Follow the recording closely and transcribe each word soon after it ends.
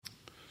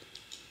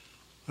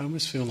I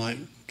almost feel like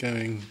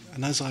going,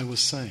 and as I was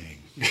saying,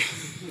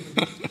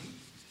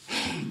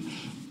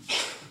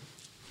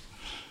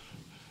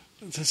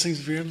 there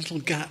seems to be a little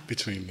gap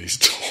between these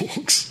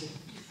talks.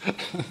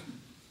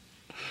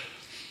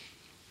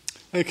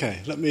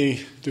 Okay, let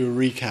me do a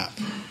recap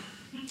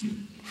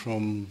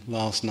from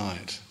last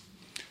night,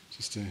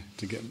 just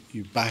to get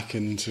you back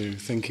into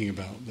thinking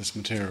about this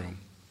material.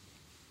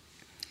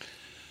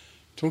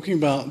 Talking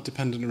about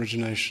dependent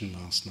origination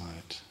last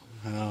night,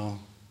 how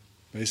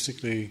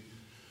basically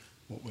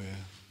what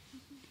we're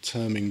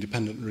terming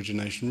dependent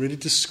origination really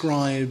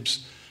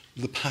describes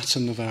the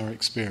pattern of our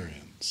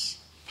experience,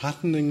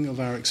 patterning of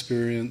our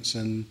experience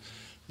in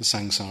the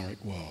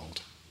samsaric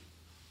world.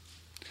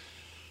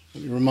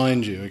 Let me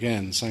remind you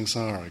again,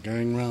 samsara,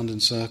 going round in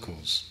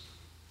circles.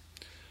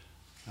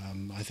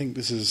 I think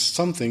this is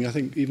something,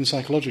 even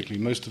psychologically,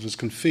 most of us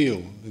can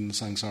feel in the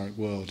samsaric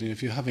world.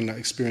 If you're having that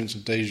experience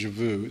of déjà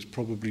vu, it's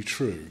probably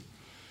true.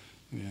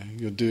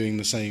 You're doing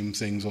the same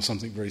things or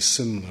something very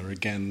similar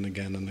again and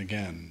again and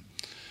again.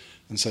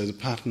 And so the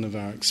pattern of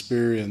our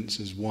experience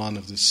is one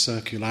of this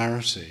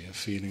circularity of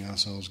feeling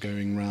ourselves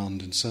going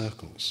round in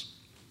circles.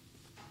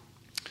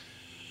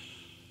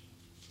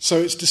 So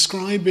it's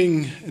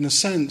describing, in a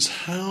sense,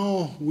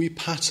 how we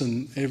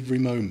pattern every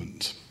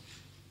moment.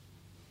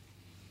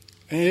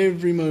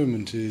 Every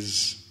moment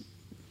is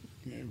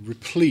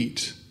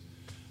replete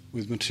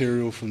with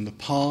material from the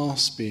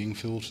past being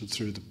filtered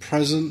through the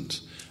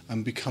present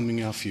and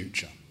becoming our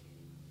future.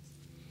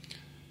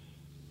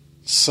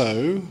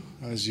 So,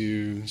 as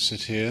you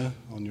sit here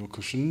on your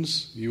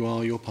cushions, you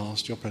are your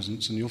past, your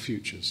presents and your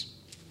futures,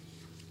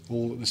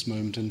 all at this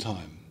moment in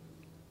time.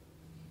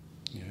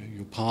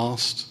 Your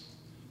past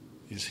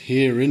is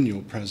here in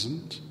your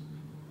present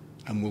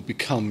and will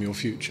become your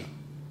future.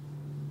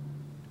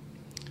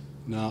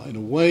 Now, in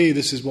a way,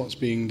 this is what's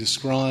being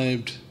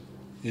described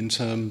in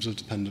terms of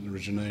dependent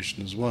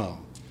origination as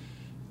well,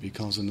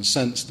 because in a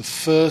sense, the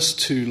first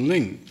two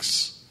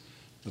links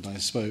that I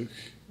spoke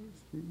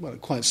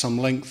at quite some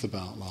length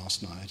about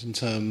last night, in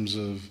terms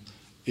of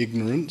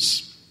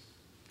ignorance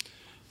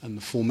and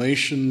the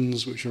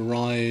formations which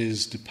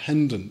arise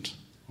dependent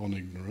on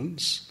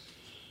ignorance,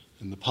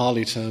 in the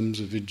Pali terms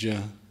of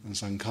vidya and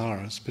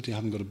sankhara. It's a pity I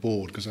haven't got a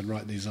board, because I'd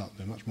write these up.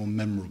 They're much more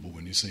memorable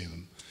when you see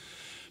them.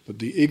 But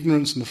the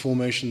ignorance and the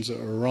formations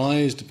that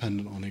arise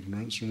dependent on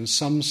ignorance are in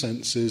some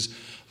senses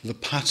the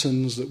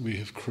patterns that we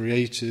have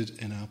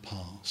created in our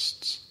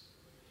pasts,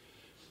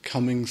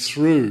 coming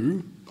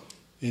through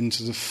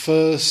into the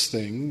first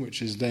thing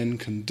which is then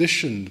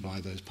conditioned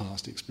by those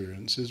past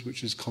experiences,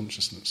 which is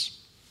consciousness.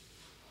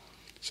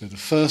 So the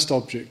first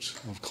object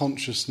of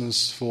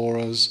consciousness for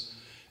us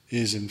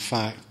is in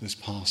fact this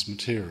past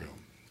material.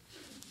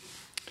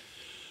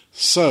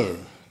 So,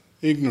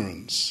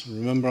 ignorance.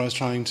 Remember, I was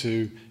trying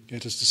to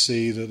get us to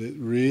see that it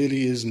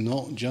really is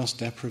not just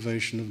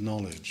deprivation of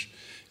knowledge.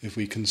 If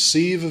we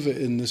conceive of it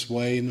in this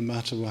way, no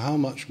matter how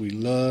much we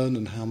learn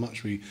and how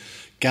much we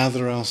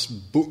gather our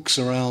books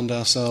around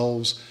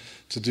ourselves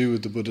to do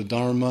with the Buddha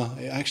Dharma,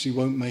 it actually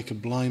won't make a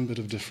blind bit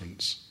of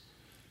difference.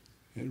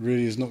 It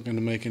really is not going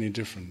to make any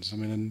difference.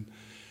 And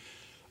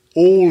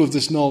all of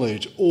this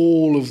knowledge,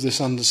 all of this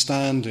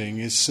understanding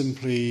is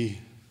simply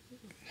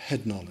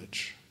head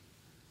knowledge.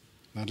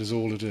 That is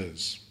all it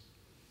is.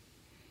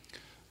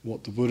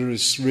 What the Buddha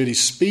is really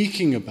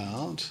speaking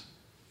about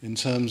in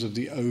terms of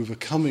the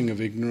overcoming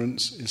of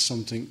ignorance is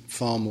something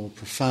far more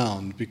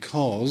profound,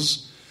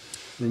 because,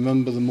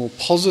 remember, the more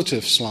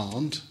positive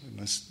slant,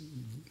 and I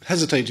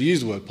hesitate to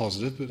use the word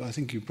positive, but I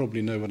think you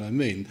probably know what I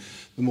mean,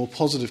 the more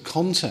positive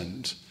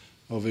content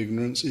of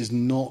ignorance is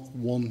not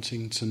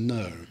wanting to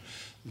know.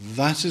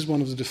 That is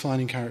one of the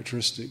defining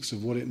characteristics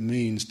of what it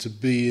means to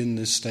be in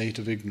this state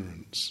of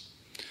ignorance.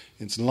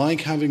 It's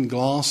like having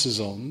glasses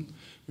on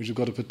which have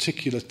got a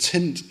particular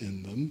tint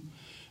in them,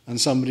 and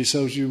somebody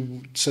says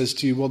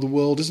to you, well, the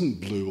world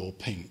isn't blue or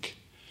pink,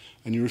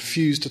 and you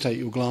refuse to take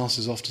your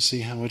glasses off to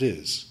see how it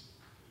is.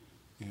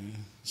 Yeah.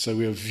 So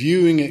we are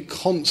viewing it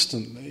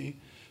constantly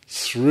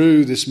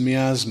through this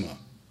miasma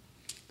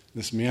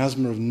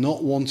of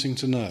not wanting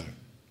to know.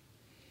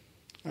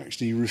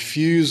 Actually,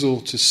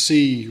 refusal to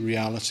see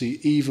reality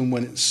even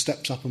when it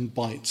steps up and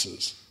bites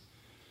us,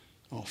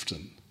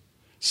 often.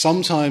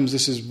 Sometimes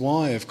this is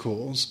why, of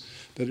course,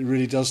 that it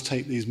really does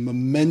take these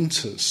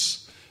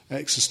momentous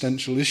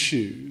existential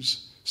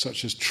issues,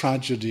 such as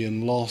tragedy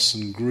and loss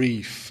and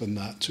grief and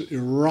that, to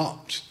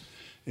erupt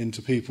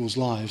into people's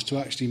lives, to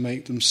actually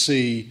make them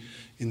see,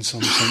 in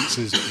some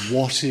senses,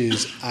 what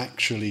is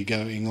actually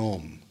going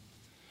on.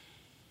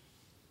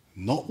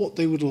 Not what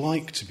they would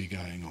like to be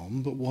going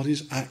on, but what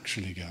is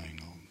actually going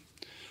on.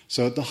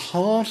 So at the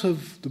heart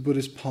of the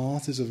Buddhist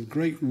path is a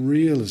great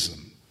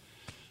realism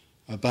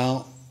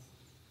about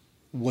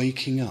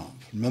waking up.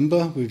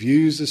 Remember, we've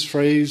used this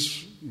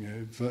phrase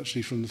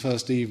virtually from the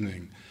first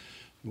evening.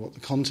 What the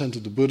content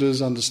of the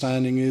Buddha's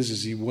understanding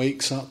is he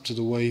wakes up to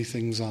the way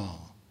things are.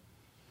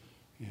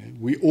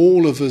 We,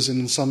 all of us,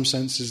 in some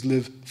senses,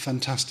 live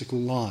fantastical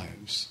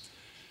lives.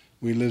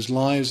 We live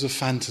lives of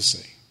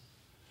fantasy.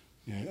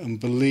 and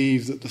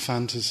believe that the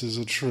fantasies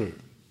are true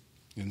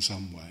in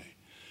some way.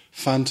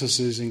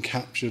 Fantasies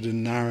encaptured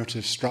in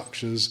narrative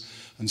structures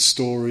and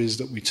stories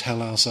that we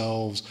tell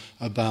ourselves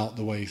about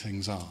the way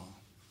things are.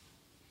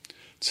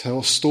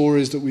 Tell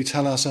stories that we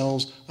tell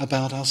ourselves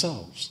about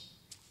ourselves.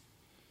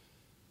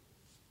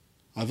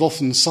 I've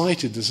often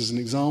cited this as an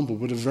example,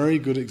 but a very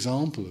good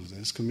example of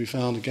this can be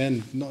found,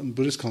 again, not in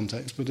Buddhist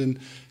context, but in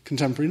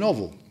contemporary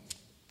novel.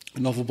 A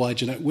novel by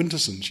Jeanette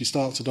Winterson. She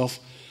starts it off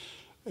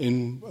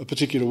in a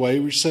particular way,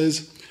 which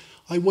says,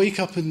 I wake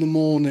up in the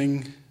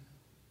morning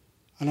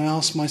and I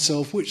ask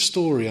myself, which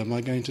story am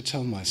I going to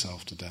tell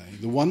myself today?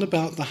 The one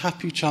about the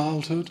happy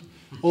childhood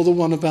or the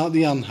one about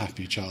the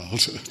unhappy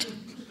childhood?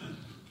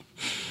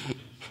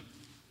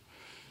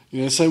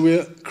 So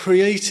we're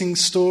creating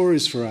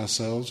stories for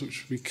ourselves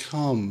which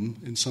become,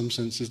 in some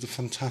senses, the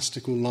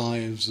fantastical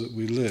lives that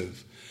we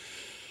live.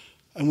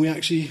 And we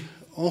actually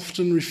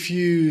often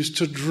refuse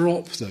to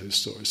drop those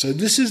stories. So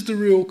this is the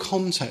real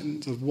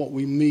content of what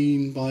we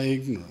mean by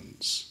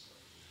ignorance.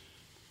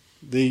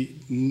 The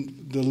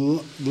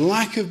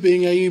lack of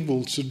being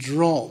able to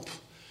drop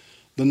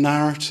the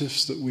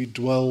narratives that we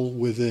dwell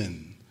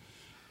within.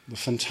 The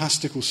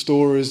fantastical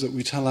stories that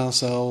we tell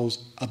ourselves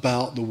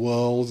about the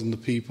world and the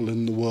people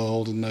in the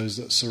world and those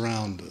that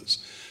surround us,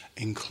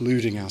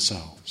 including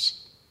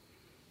ourselves.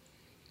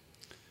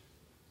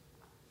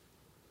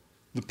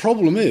 The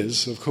problem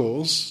is, of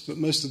course, that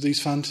most of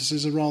these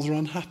fantasies are rather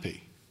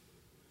unhappy.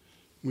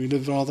 We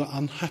live rather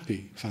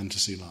unhappy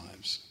fantasy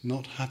lives,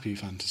 not happy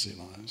fantasy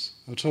lives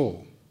at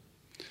all.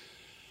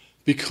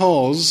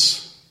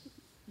 Because,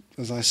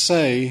 as I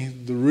say,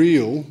 the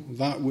real,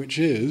 that which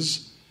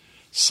is,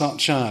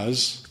 such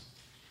as,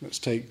 let's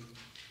take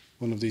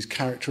one of these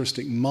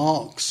characteristic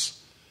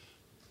marks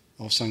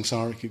of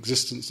samsaric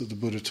existence that the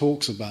Buddha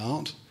talks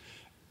about,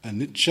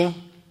 anicca,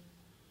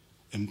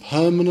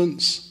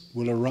 impermanence,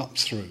 will erupt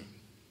through.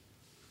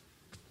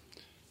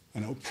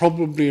 And it will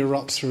probably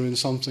erupt through in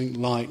something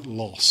like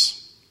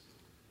loss.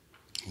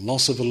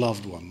 Loss of a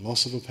loved one,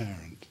 loss of a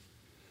parent,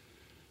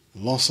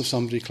 loss of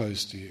somebody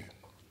close to you.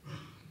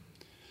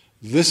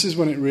 This is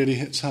when it really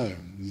hits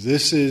home.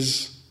 This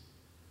is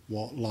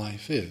what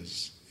life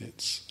is.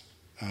 It's,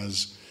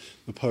 as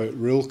the poet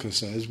Rilke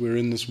says, we're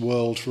in this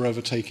world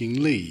forever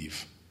taking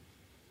leave.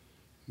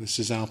 This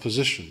is our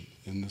position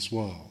in this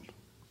world.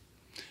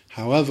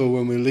 However,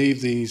 when we leave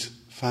these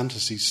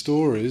fantasy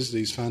stories,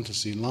 these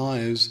fantasy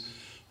lives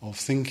of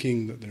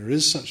thinking that there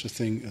is such a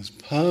thing as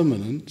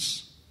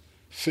permanence,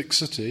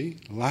 fixity,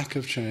 lack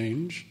of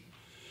change,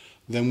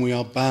 then we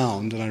are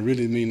bound, and I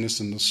really mean this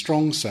in the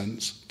strong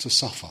sense, to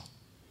suffer.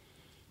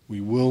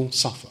 We will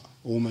suffer,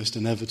 almost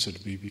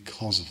inevitably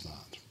because of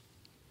that.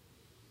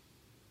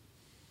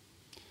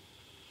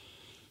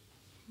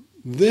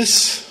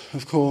 This,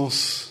 of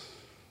course,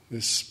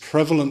 this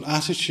prevalent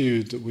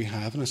attitude that we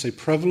have, and I say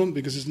prevalent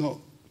because it's not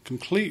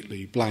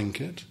completely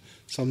blanket.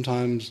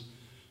 Sometimes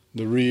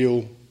the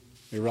real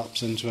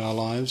erupts into our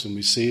lives and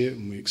we see it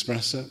and we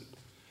express it.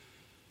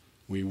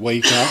 We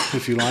wake up,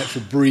 if you like, for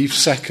brief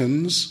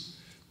seconds.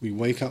 We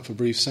wake up for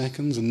brief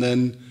seconds and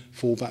then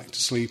fall back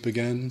to sleep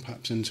again,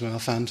 perhaps into our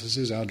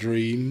fantasies, our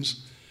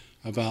dreams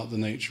about the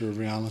nature of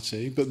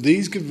reality. But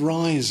these give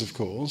rise, of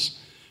course,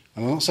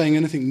 and I'm not saying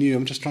anything new,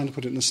 I'm just trying to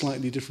put it in a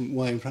slightly different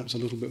way and perhaps a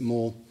little bit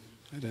more,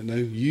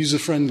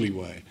 user-friendly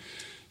way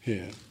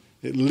here.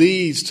 It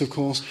leads to, of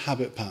course,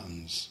 habit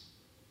patterns,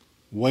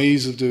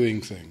 ways of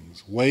doing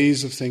things,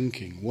 ways of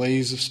thinking,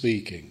 ways of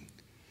speaking.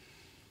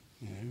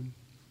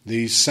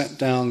 These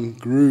set-down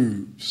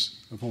grooves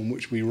upon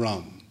which we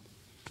run.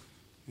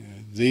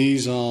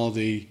 These are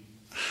the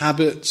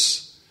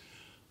habits,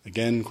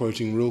 again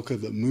quoting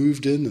Rilke, that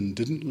moved in and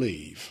didn't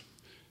leave.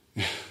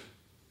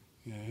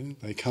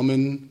 They come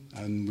in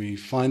and we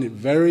find it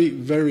very,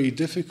 very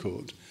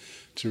difficult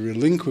to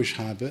relinquish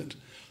habit,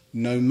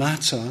 no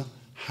matter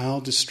how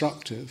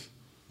destructive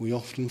we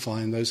often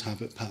find those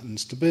habit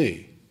patterns to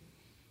be.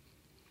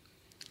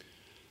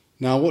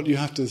 Now, what you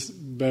have to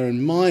bear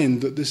in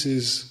mind that this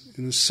is,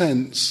 in a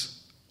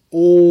sense,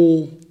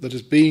 all that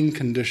is being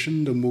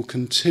conditioned and will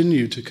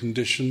continue to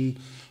condition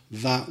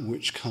that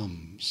which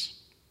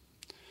comes.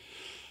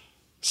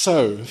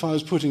 So, if I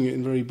was putting it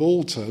in very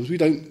bald terms, we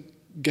don't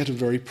get a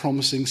very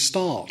promising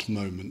start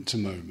moment to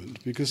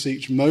moment, because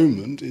each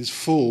moment is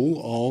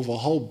full of a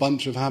whole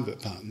bunch of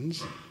habit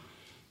patterns,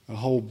 a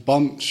whole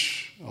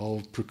bunch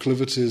of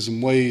proclivities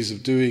and ways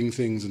of doing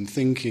things and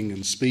thinking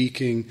and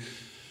speaking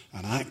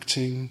and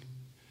acting,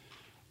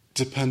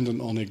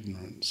 dependent on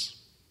ignorance.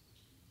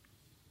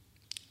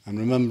 And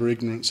remember,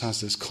 ignorance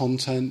has this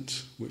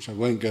content, which I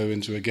won't go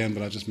into again,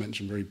 but I just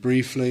mentioned very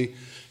briefly.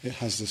 It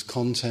has this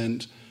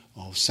content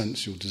of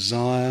sensual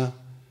desire,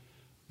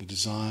 the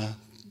desire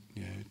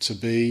to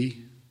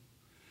be,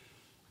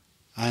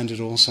 and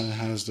it also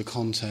has the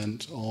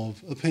content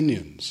of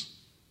opinions.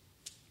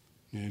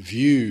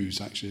 Views,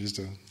 actually, is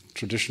the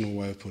traditional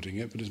way of putting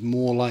it, but it's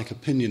more like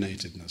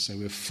opinionatedness. So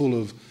we're full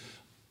of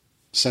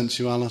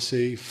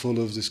sensuality,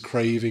 full of this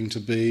craving to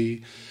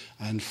be,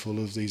 and full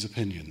of these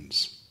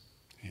opinions.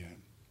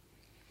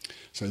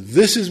 So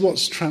this is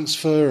what's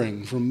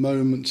transferring from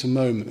moment to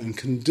moment and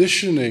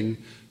conditioning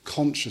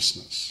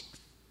consciousness.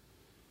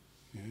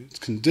 It's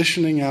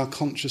conditioning our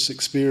conscious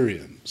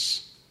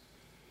experience.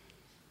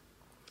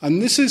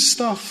 And this is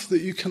stuff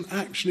that you can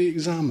actually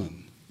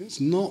examine.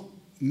 It's not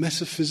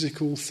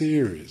metaphysical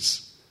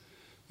theories.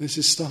 This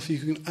is stuff you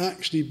can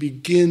actually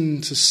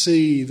begin to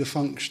see the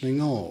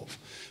functioning of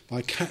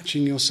by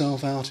catching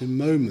yourself out in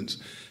moments,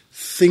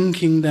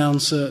 thinking down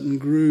certain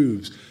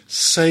grooves,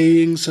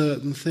 saying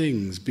certain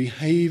things,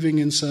 behaving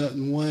in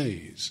certain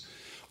ways,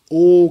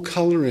 all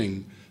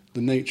colouring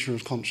the nature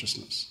of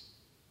consciousness.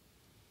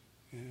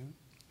 Yeah.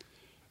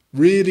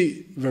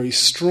 Really, very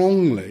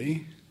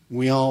strongly,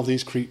 we are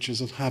these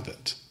creatures of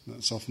habit.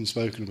 That's often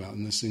spoken about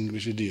in this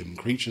English idiom,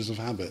 creatures of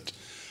habit.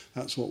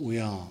 That's what we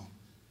are.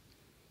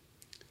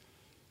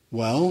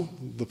 Well,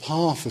 the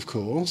path, of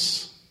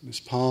course, this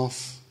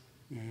path,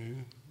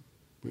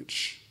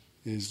 which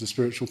is the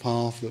spiritual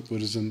path that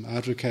Buddhism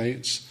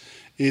advocates,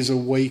 is a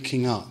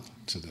waking up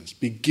to this,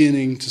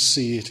 beginning to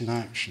see it in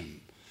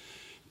action,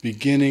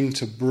 beginning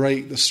to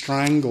break the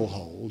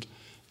stranglehold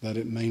that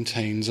it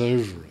maintains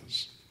over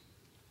us.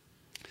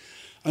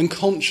 And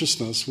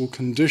consciousness will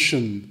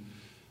condition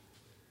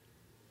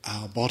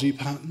our body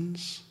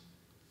patterns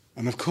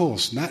and, of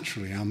course,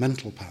 naturally, our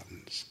mental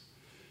patterns.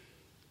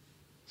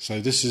 So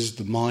this is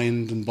the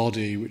mind and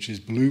body which is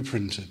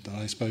blueprinted that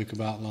I spoke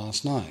about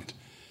last night,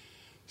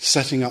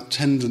 setting up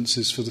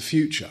tendencies for the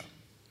future,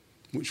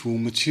 which will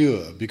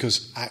mature,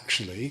 because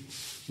actually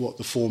what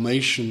the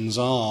formations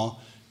are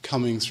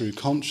coming through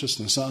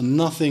consciousness are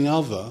nothing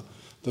other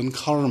than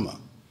karma.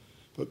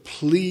 But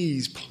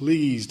please,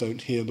 please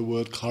don't hear the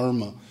word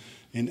karma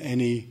in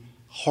any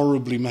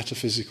horribly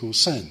metaphysical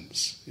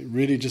sense. It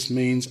really just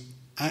means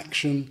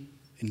action,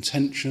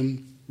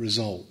 intention,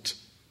 result.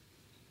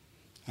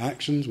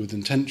 Actions with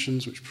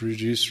intentions which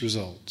produce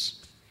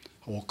results,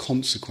 or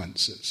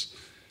consequences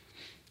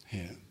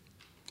here.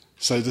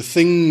 So the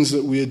things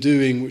that we are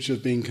doing which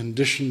have been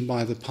conditioned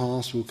by the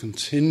past will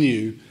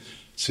continue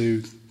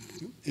to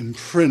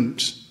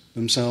imprint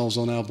themselves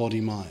on our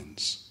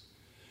body-minds.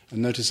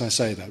 And notice I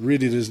say that.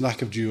 Really there's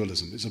lack of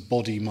dualism. It's a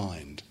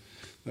body-mind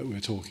that we're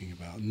talking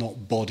about,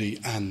 not body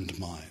and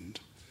mind.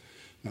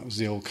 That was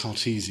the old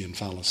Cartesian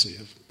fallacy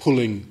of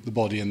pulling the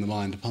body and the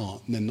mind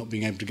apart and then not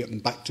being able to get them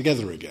back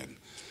together again.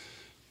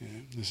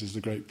 This is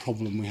the great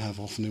problem we have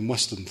often in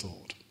Western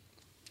thought.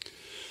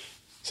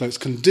 So it's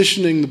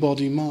conditioning the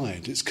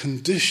body-mind. It's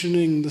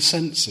conditioning the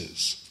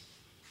senses.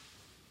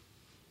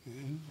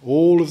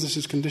 All of this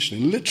is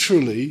conditioning.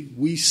 Literally,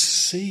 we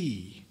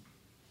see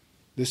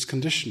this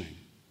conditioning.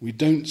 We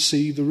don't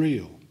see the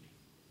real.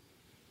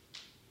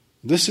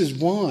 This is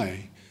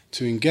why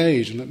to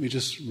engage, and let me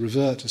just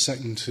revert a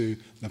second to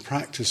the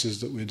practices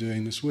that we're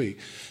doing this week,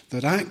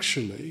 that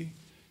actually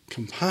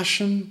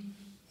compassion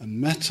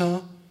and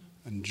metta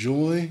and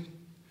joy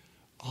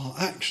are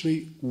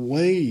actually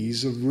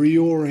ways of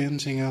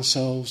reorienting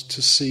ourselves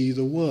to see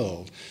the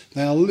world.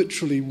 They are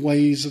literally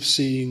ways of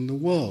seeing the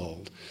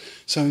world.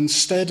 So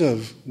instead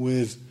of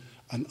with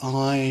an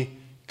eye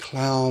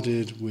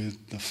clouded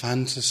with the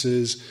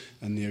fantasies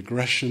and the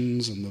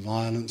aggressions and the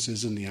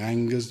violences and the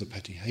angers, the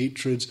petty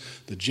hatreds,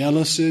 the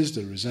jealousies,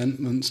 the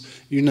resentments,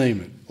 you name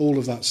it, all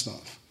of that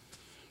stuff.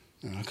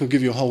 I could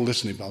give you a whole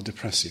litany, but I'll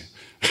depress you.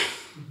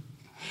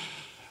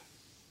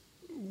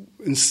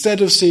 Instead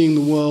of seeing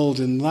the world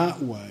in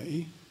that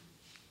way,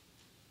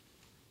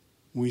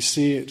 we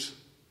see it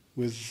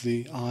with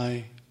the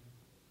eye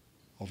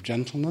of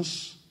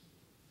gentleness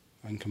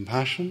and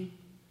compassion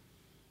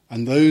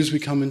and those we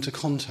come into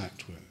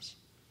contact with.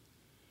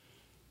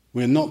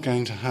 We're not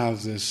going to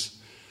have this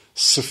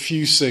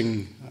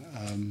suffusing,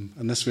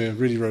 unless we're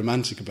really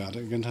romantic about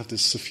it, we're going to have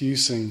this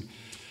suffusing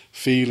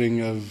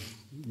feeling of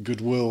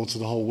goodwill to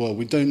the whole world.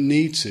 We don't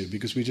need to,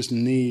 because we just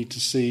need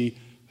to see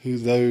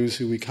those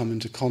who we come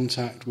into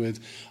contact with,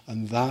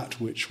 and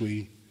that which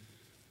we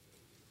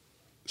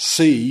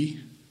see,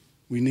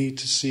 we need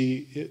to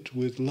see it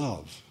with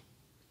love.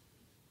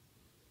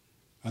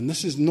 And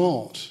this is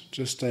not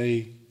just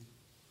a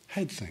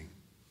head thing.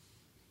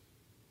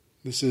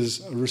 This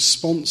is a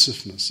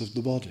responsiveness of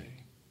the body,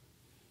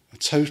 a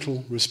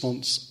total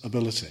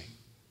responsibility,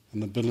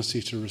 an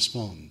ability to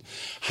respond.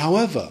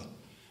 However,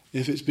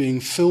 if it's being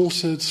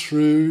filtered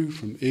through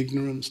from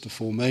ignorance to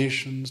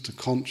formations, to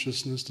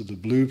consciousness, to the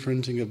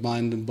blueprinting of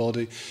mind and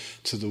body,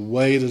 to the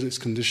way that it's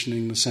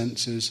conditioning the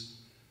senses,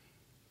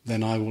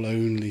 then I will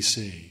only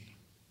see.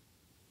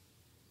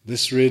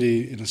 This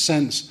really, in a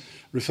sense,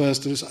 refers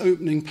to this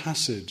opening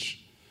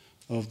passage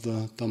of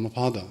the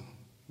Dhammapada,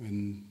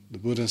 when the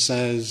Buddha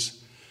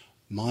says,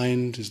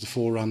 mind is the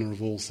forerunner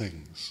of all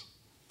things.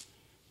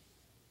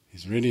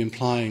 He's really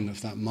implying that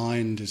if that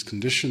mind is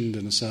conditioned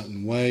in a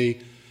certain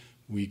way,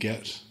 we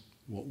get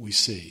what we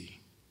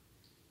see.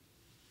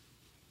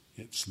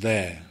 It's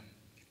there,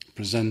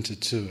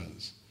 presented to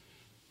us,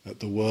 that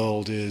the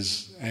world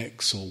is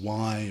X or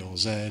Y or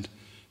Z,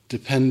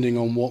 depending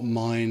on what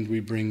mind we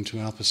bring to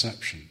our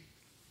perception.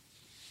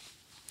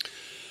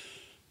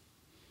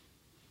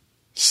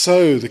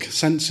 So the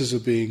senses are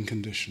being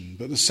conditioned,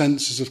 but the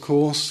senses, of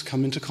course,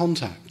 come into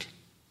contact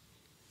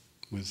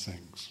with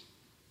things.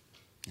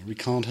 We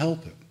can't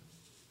help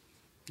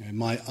it.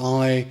 My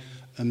eye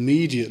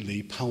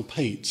immediately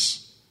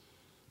palpates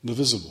the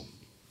visible,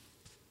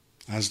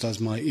 as does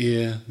my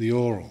ear the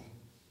aural,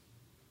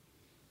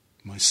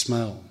 my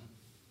smell,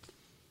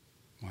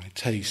 my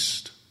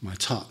taste, my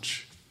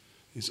touch.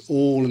 It's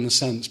all, in a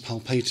sense,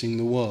 palpating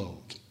the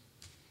world,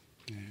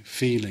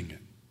 feeling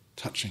it,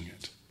 touching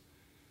it,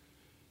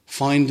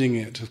 finding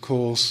it, of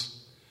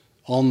course,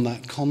 on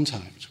that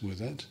contact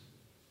with it,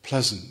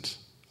 pleasant,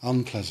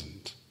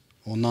 unpleasant,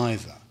 or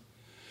neither.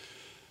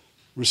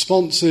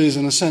 Responses,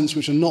 in a sense,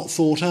 which are not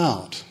thought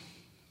out.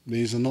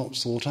 These are not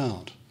thought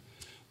out.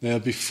 They are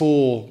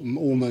before,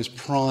 almost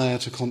prior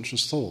to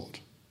conscious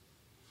thought.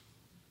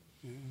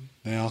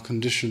 They are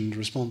conditioned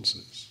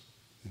responses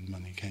in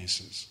many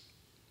cases.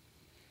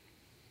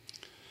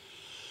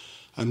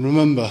 And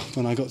remember,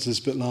 when I got to this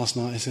bit last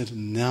night, I said,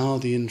 now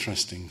the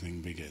interesting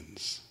thing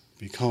begins.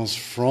 Because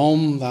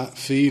from that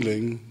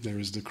feeling, there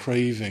is the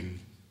craving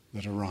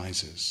that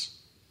arises.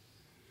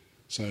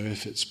 So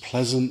if it's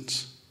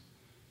pleasant,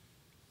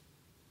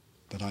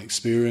 that I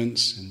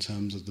experience in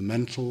terms of the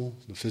mental,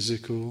 the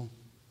physical,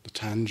 the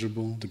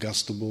tangible, the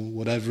gustable,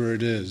 whatever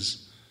it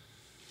is,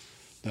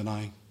 then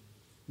I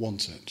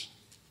want it.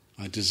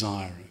 I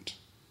desire it.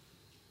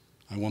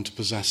 I want to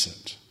possess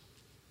it.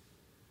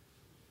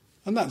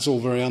 And that's all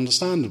very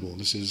understandable.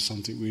 This is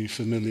something we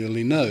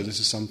familiarly know.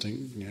 This is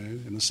something,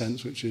 in a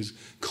sense, which is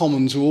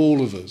common to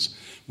all of us.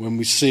 When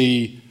we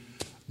see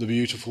the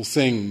beautiful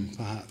thing,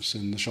 perhaps,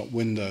 in the shop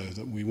window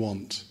that we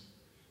want,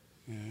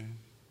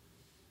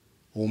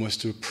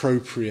 almost to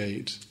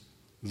appropriate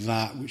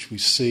that which we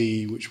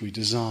see, which we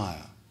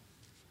desire.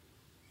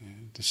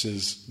 This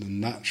is the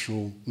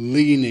natural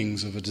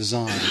leanings of a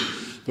desire.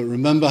 But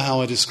remember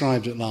how I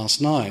described it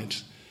last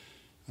night.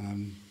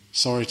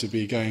 Sorry to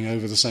be going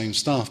over the same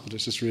stuff, but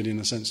it's just really, in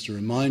a sense, to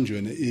remind you,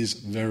 and it is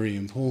very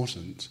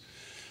important,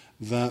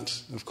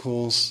 that, of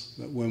course,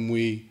 that when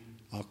we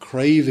are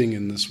craving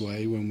in this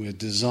way, when we're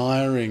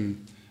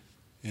desiring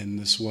in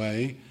this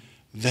way,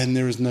 then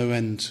there is no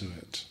end to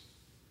it.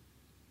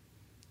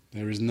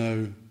 There is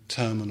no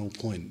terminal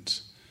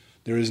point.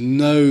 There is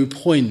no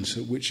point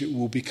at which it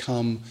will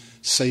become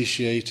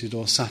satiated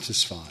or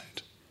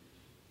satisfied.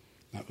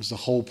 That was the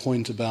whole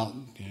point about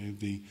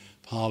the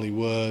Pali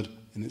word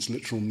in its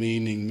literal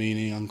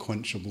meaning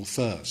unquenchable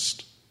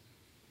thirst.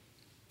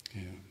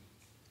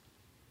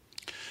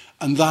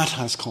 And that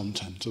has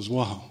content as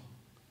well,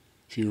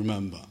 if you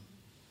remember.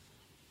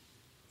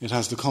 It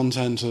has the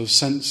content of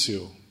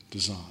sensual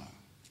desire,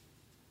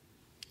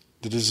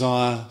 the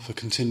desire for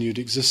continued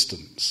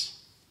existence,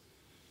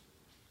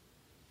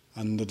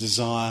 and the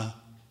desire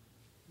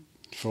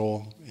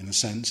for, in a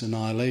sense,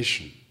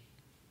 annihilation,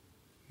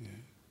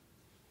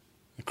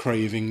 a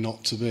craving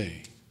not to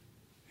be.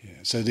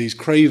 So these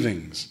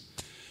cravings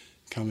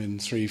come in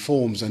three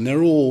forms, and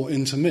they're all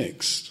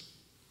intermixed.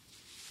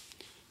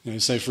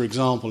 Say, for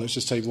example, let's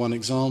just take one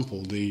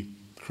example, the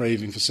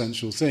craving for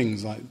sensual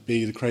things, like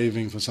be the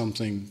craving for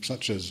something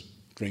such as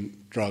drink,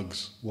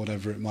 drugs,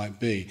 whatever it might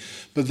be.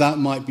 But that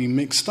might be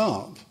mixed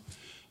up,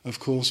 of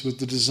course, with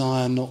the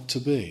desire not to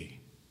be,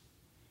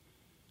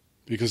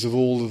 because of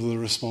all of the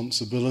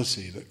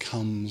responsibility that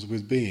comes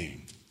with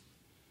being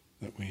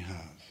that we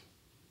have.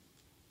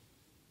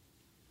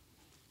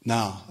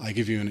 Now, I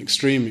give you an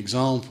extreme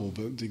example,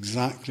 but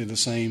exactly the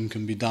same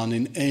can be done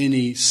in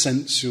any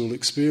sensual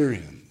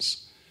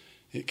experience.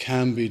 It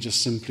can be just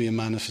simply a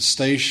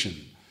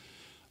manifestation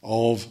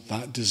of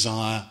that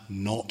desire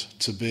not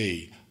to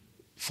be,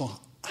 for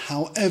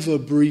however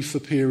brief a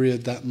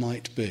period that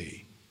might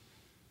be.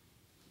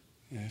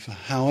 For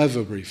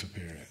however brief a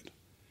period.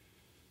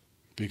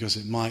 Because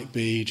it might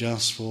be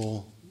just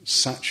for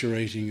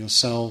saturating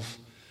yourself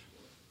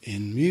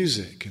in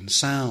music and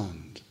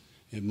sound.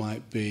 It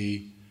might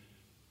be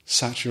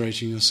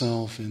saturating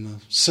yourself in a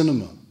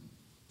cinema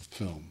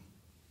film.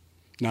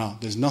 Now,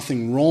 there's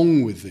nothing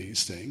wrong with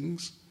these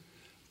things,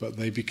 but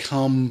they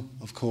become,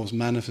 of course,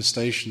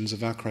 manifestations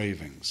of our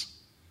cravings.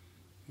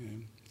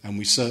 And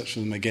we search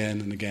for them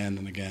again and again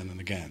and again and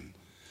again.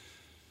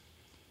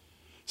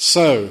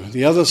 So,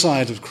 the other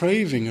side of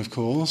craving, of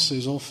course,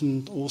 is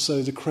often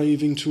also the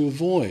craving to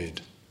avoid.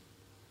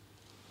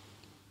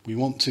 We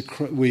want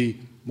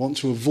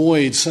to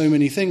avoid so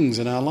many things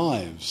in our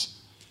lives.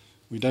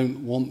 We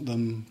don't want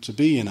them to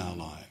be in our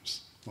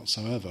lives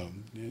whatsoever.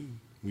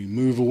 We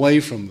move away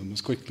from them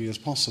as quickly as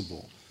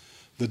possible.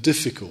 The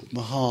difficult,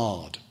 the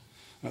hard,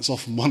 that's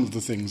often one of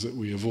the things that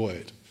we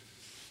avoid.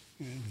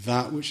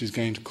 That which is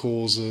going to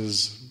cause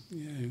us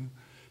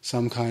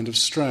some kind of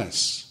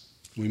stress.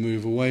 We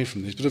move away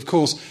from this. But of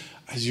course,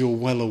 as you're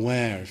well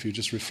aware, if you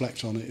just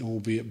reflect on it,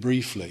 albeit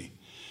briefly,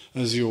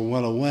 as you're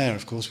well aware,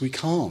 of course, we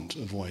can't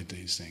avoid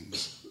these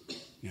things.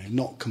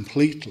 Not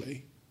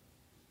completely.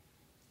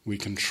 We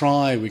can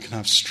try, we can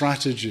have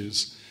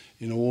strategies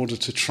in order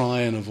to try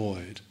and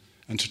avoid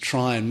and to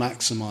try and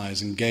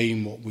maximize and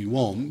gain what we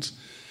want.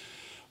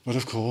 But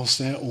of course,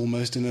 they're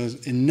almost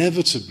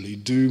inevitably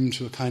doomed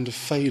to a kind of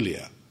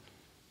failure,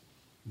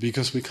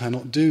 because we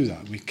cannot do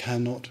that. We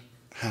cannot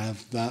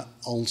have that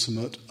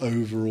ultimate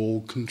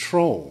overall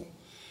control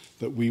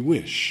that we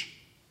wish.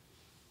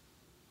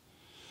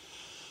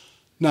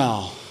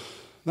 Now,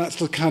 that's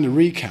the kind of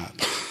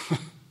recap.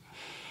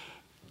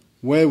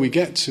 Where we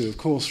get to, of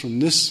course, from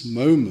this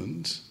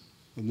moment,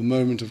 from the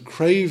moment of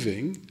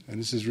craving, and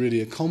this is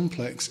really a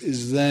complex,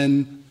 is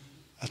then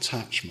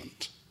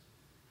attachment,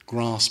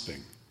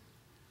 grasping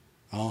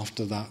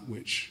after that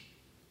which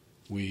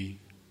we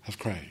have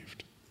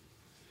craved.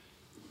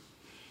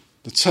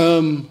 The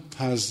term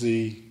has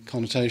the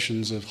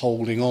connotations of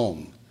holding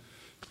on,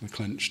 the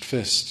clenched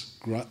fist,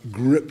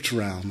 gripped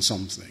round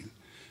something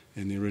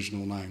in the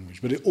original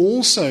language. But it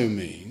also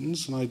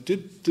means, and I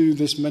did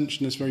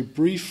mention this very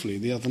briefly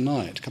the other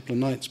night, a couple of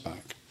nights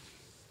back,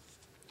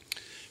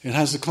 it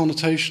has the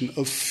connotation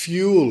of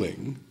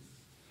fueling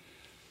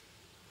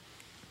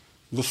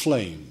the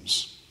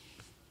flames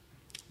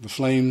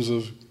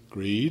of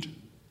greed,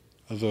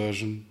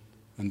 aversion,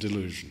 and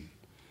delusion.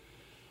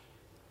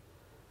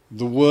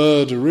 The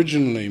word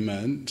originally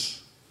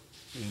meant,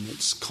 in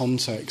its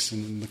context,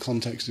 in the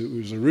context it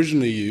was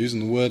originally used,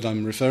 and the word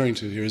I'm referring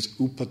to here is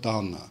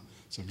upadana.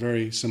 It's a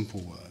very simple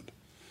word.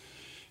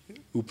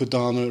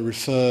 Upadana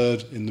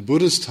referred in the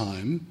Buddha's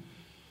time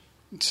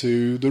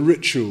to the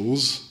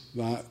rituals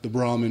that the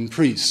Brahmin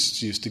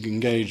priests used to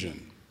engage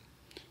in.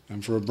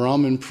 And for a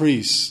Brahmin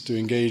priest to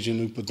engage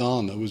in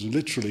upadana was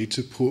literally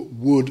to put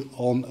wood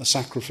on a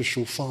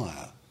sacrificial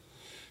fire,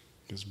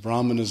 because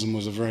Brahmanism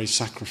was a very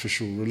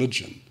sacrificial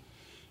religion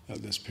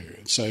at this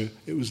period. So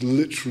it was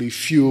literally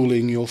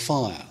fueling your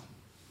fire,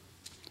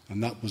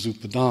 and that was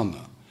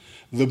upadana.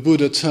 The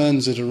Buddha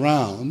turns it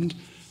around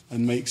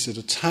and makes it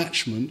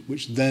attachment,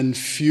 which then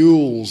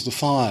fuels the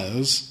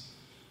fires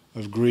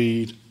of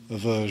greed,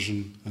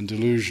 aversion, and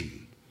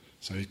delusion.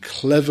 So he's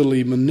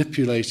cleverly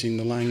manipulating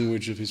the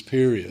language of his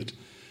period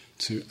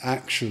to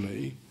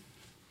actually,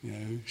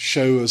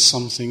 show us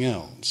something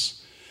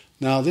else.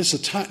 Now, this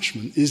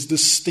attachment is the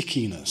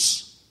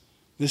stickiness.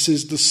 This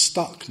is the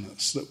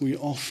stuckness that we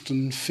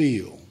often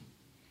feel,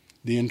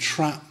 the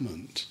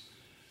entrapment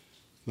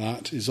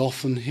that is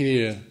often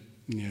here,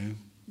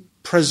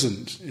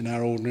 present in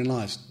our ordinary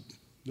lives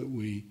that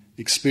we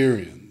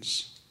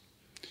experience.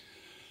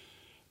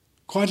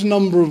 Quite a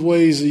number of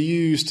ways are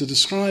used to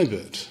describe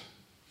it.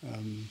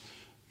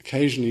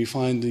 Occasionally you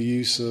find the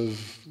use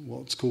of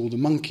what's called a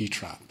monkey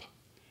trap,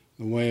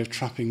 the way of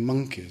trapping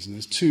monkeys. And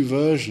there's two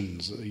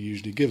versions that are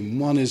usually given.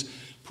 One is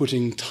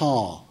putting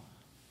tar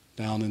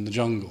down in the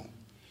jungle.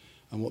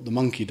 And what the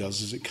monkey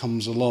does is it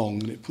comes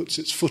along and it puts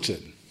its foot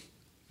in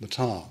the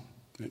tar.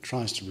 And it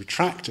tries to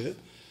retract it,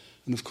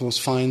 and of course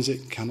finds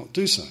it cannot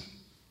do so.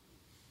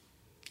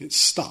 It's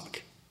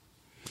stuck.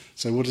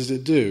 So what does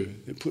it do?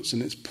 It puts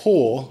in its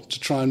paw to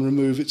try and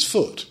remove its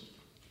foot.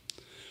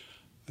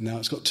 And now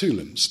it's got two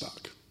limbs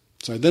stuck.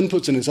 So it then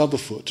puts in its other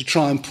foot to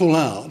try and pull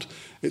out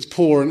its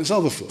paw and its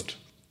other foot.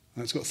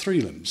 And it's got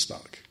three limbs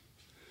stuck.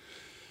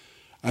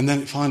 And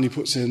then it finally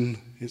puts in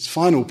its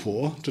final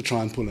paw to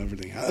try and pull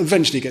everything out.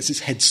 Eventually it gets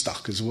its head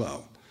stuck as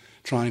well,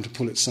 trying to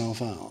pull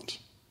itself out.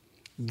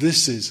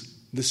 This is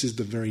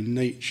the very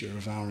nature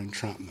of our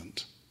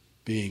entrapment,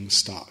 being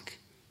stuck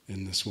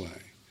in this way.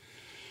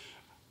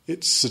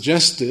 It's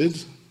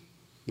suggested,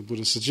 the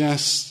Buddha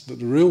suggests, that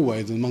the real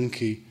way the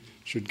monkey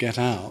should get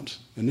out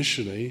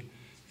initially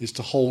is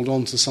to hold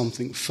on to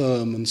something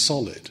firm and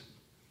solid,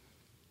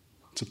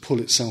 to pull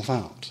itself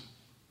out,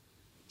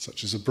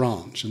 such as a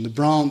branch. And the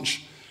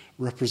branch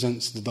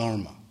represents the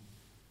Dharma.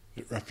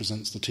 It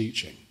represents the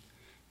teaching,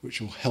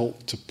 which will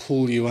help to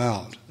pull you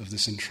out of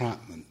this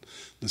entrapment,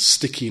 the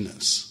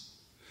stickiness.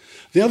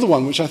 The other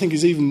one, which I think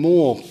is even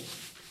more,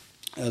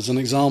 as an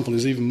example,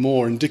 is even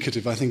more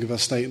indicative, I think, of a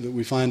state that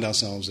we find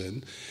ourselves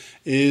in,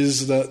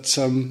 is that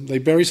they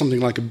bury something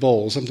like a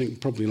bowl, something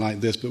probably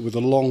like this, but with a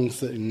long,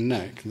 thin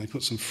neck, and they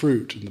put some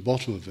fruit in the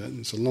bottom of it,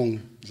 and it's a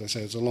long, as I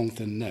say, it's a long,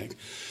 thin neck,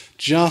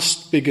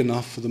 just big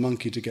enough for the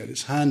monkey to get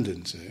its hand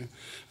into.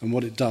 And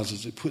what it does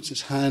is it puts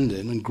its hand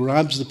in and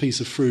grabs the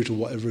piece of fruit or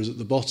whatever is at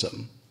the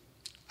bottom,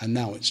 and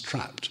now it's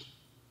trapped.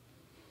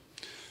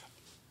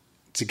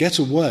 To get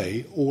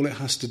away, all it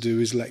has to do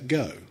is let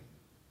go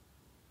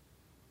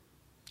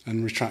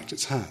and retract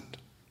its hand.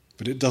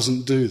 But it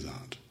doesn't do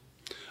that.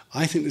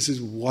 I think this is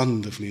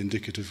wonderfully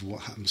indicative of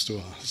what happens to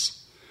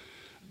us.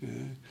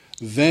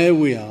 There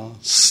we are,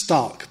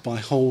 stuck by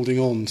holding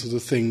on to the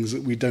things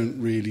that we don't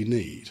really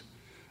need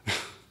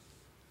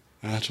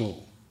at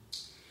all.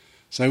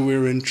 So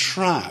we're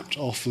entrapped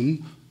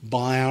often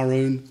by our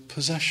own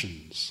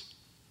possessions,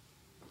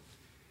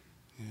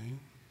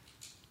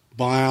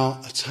 by our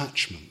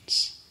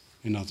attachments,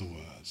 in other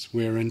words.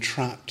 We're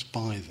entrapped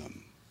by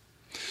them.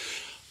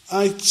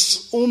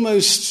 It's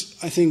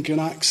almost, I think, an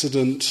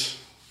accident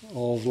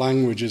of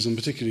languages, and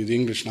particularly the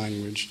English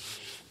language,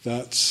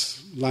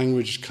 that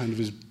language kind of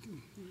is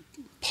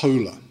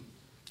polar,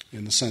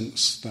 in the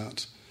sense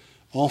that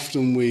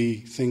often we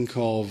think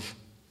of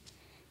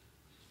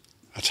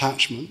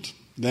attachment,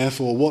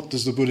 Therefore, what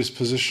does the Buddhist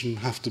position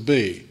have to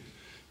be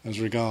as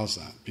regards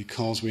that?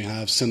 Because we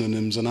have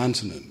synonyms and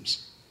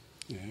antonyms.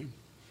 You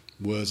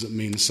know, words that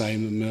mean the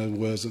same and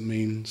words that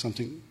mean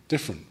something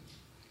different.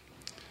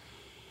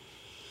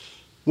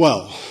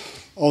 Well,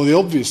 the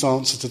obvious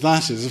answer to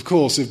that is, of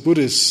course, if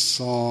Buddhists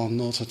are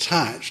not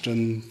attached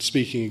and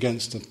speaking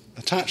against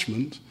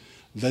attachment,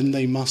 then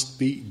they must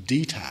be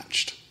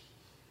detached.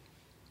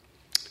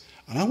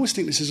 And I always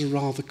think this is a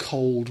rather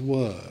cold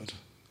word.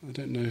 I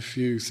don't know if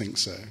you think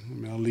so. I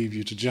mean, I'll leave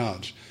you to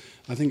judge.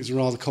 I think it's a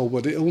rather cold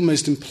word. It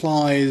almost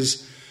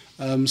implies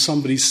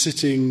somebody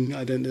sitting,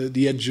 I don't know, at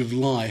the edge of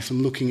life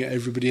and looking at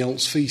everybody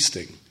else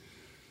feasting.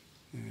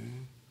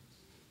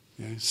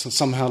 So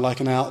somehow like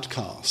an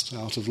outcast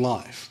out of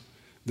life.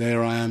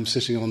 There I am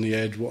sitting on the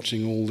edge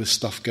watching all this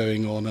stuff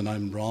going on, and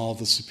I'm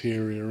rather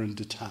superior and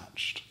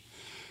detached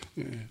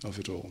of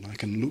it all. I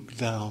can look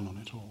down on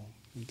it all.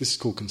 This is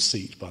called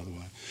conceit, by the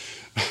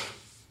way.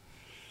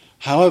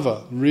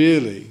 However,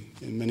 really,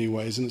 in many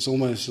ways, and it's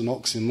almost an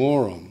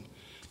oxymoron,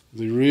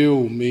 the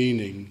real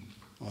meaning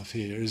of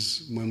here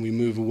is when we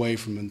move away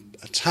from an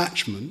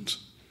attachment,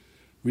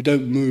 we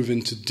don't move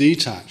into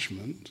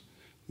detachment,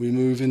 we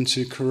move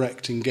into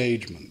correct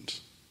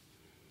engagement,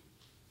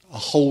 a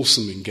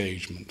wholesome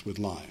engagement with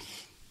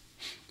life,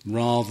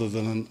 rather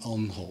than an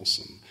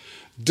unwholesome.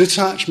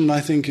 Detachment, I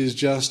think, is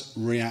just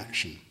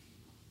reaction,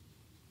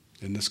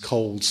 in this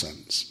cold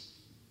sense,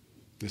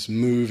 this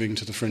moving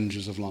to the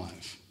fringes of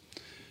life.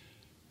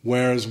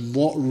 Whereas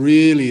what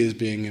really is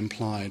being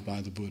implied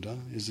by the Buddha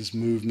is this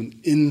movement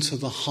into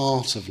the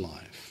heart of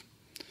life,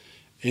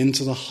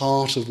 into the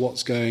heart of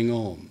what's going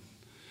on,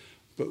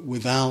 but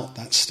without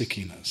that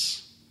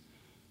stickiness,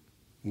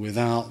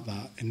 without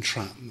that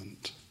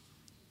entrapment.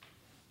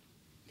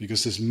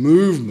 Because this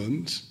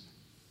movement,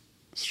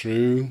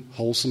 through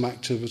wholesome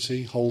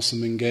activity,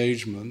 wholesome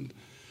engagement,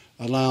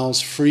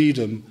 allows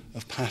freedom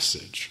of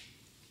passage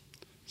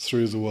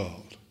through the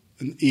world,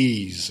 an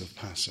ease of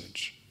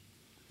passage,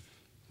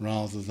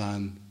 rather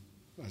than,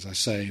 as I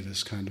say,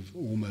 this kind of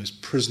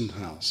almost prison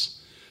house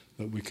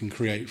that we can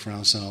create for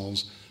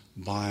ourselves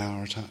by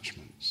our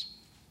attachments.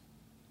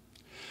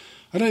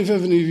 I don't know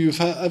if any of you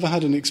have ever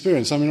had an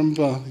experience. I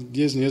remember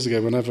years and years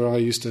ago, whenever I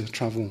used to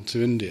travel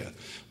to India,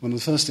 one of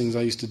the first things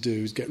I used to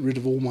do was get rid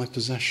of all my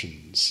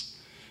possessions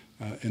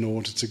in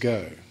order to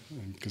go,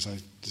 because I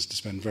used to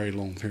spend very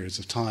long periods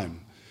of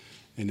time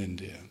in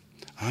India.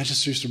 And I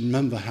just used to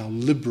remember how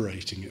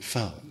liberating it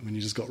felt when you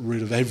just got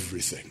rid of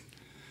everything.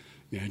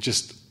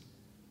 Just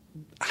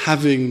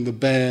having the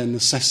bare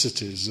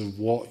necessities of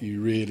what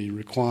you really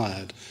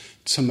required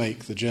to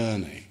make the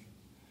journey.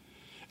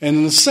 And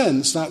in a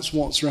sense, that's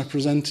what's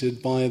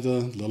represented by the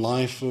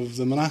life of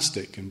the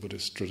monastic in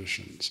Buddhist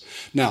traditions.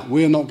 Now,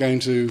 we're not going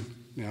to,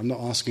 I'm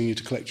not asking you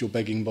to collect your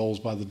begging bowls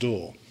by the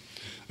door.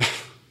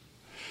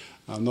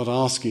 I'm not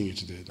asking you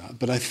to do that.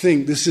 But I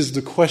think this is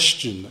the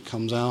question that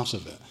comes out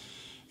of it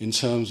in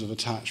terms of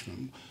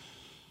attachment,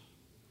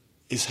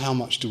 is how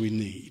much do we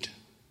need?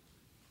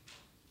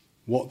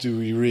 What do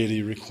we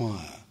really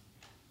require?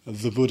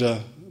 The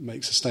Buddha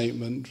makes a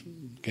statement,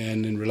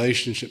 again, in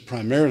relationship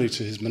primarily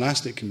to his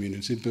monastic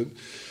community, but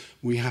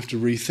we have to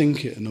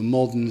rethink it in a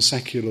modern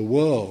secular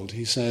world.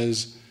 He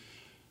says,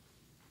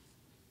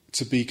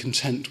 to be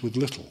content with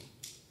little.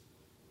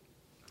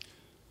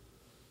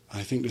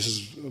 I think this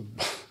is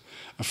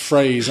a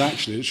phrase,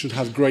 actually, that should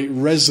have great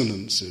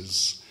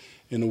resonances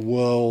in a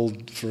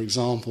world, for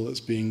example, that's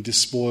being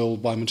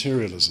despoiled by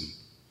materialism.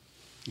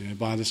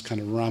 By this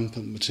kind of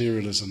rampant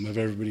materialism of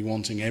everybody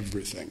wanting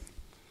everything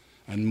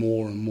and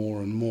more and more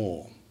and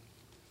more.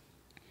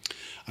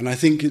 And I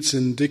think it's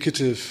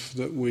indicative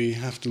that we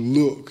have to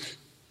look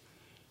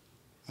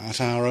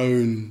at our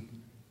own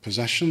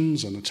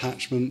possessions and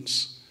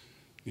attachments,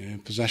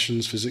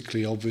 possessions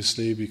physically,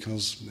 obviously,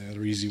 because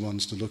they're easy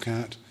ones to look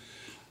at,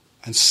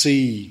 and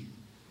see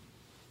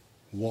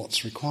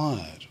what's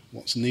required,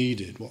 what's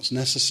needed, what's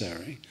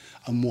necessary,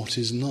 and what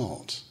is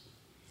not.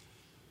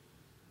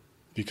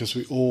 Because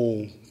we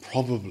all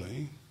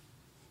probably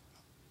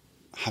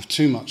have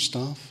too much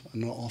stuff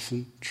and are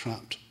often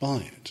trapped by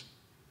it.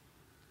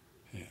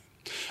 Yeah.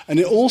 And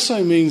it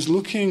also means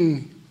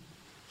looking,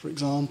 for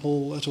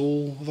example, at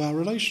all of our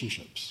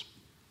relationships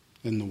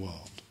in the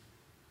world.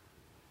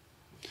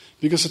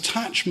 Because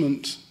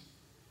attachment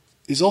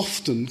is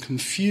often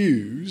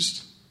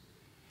confused,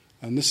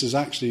 and this is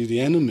actually the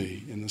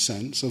enemy in the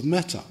sense of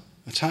metta.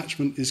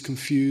 Attachment is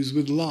confused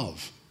with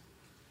love,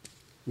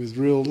 with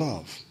real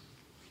love.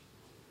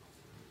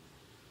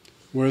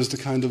 Whereas the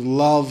kind of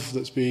love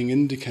that's being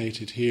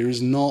indicated here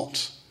is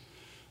not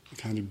the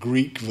kind of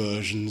Greek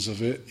versions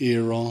of it,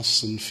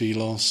 eros and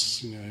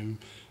philos,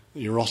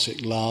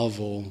 erotic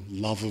love or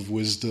love of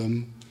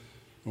wisdom,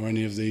 or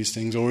any of these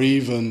things, or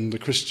even the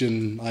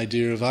Christian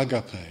idea of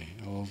agape,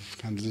 of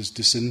kind of this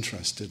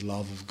disinterested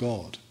love of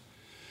God.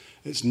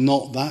 It's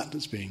not that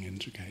that's being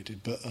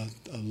indicated, but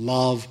a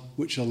love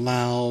which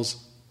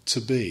allows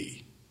to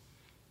be,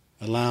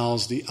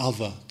 allows the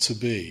other to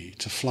be,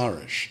 to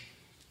flourish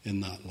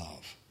in that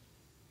love.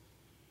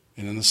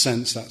 And in a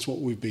sense, that's what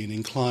we've been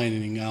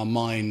inclining our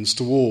minds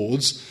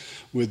towards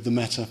with the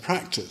metta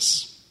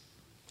practice.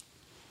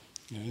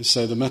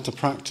 So the metta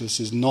practice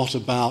is not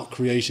about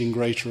creating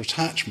greater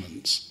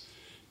attachments.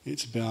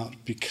 It's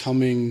about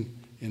becoming,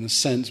 in a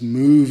sense,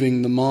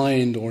 moving the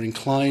mind or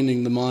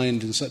inclining the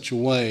mind in such a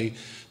way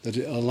that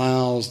it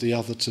allows the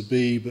other to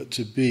be, but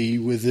to be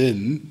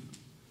within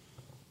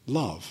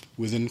love,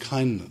 within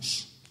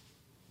kindness,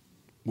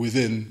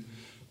 within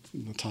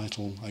the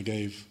title I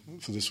gave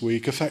for this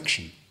week,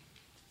 affection.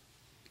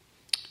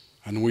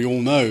 And we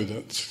all know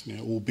that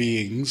all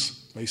beings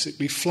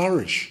basically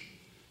flourish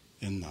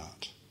in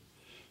that.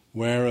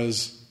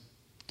 Whereas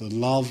the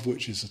love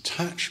which is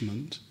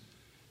attachment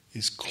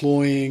is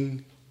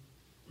cloying,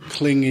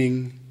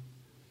 clinging,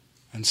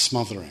 and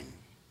smothering,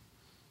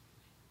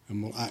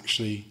 and will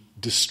actually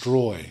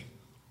destroy,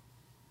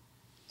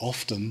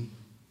 often,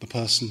 the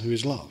person who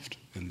is loved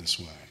in this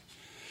way.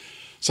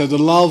 So the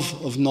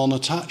love of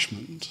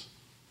non-attachment,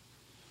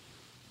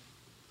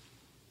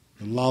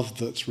 the love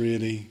that's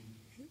really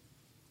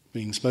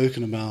being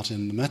spoken about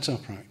in the metta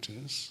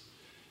practice,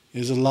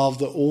 is a love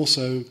that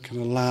also can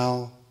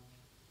allow,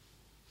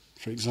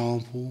 for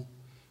example,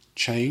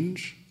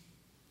 change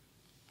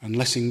and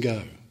letting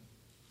go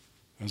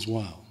as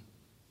well.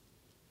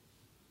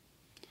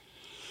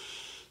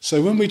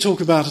 So when we talk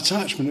about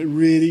attachment, it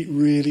really,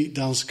 really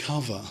does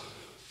cover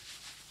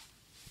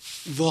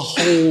the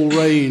whole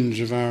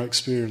range of our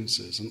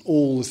experiences and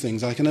all the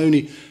things. I can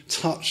only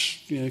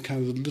touch, kind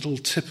of the little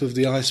tip of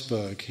the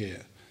iceberg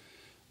here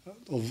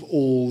of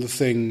all the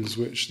things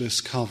which this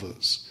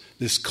covers.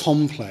 This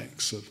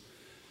complex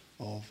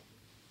of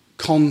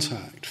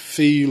contact,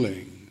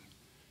 feeling,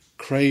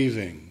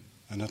 craving,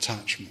 and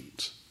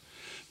attachment.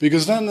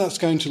 Because then that's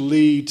going to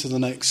lead to the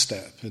next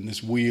step in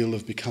this wheel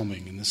of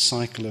becoming, in this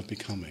cycle of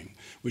becoming,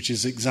 which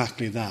is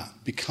exactly that,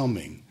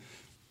 becoming,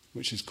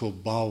 which is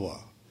called bhava,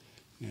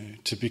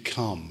 to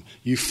become.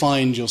 You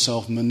find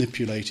yourself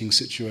manipulating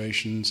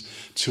situations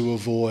to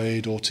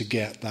avoid or to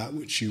get that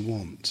which you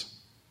want.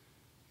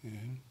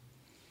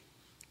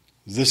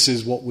 This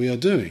is what we are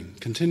doing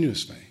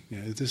continuously.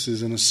 This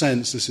is, in a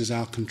sense, this is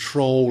our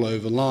control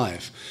over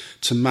life,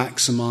 to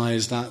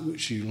maximize that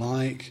which you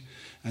like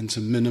and to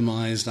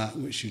minimize that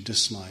which you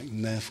dislike.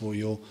 And therefore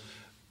you're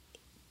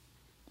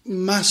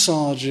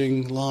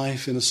massaging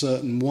life in a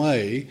certain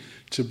way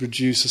to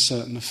produce a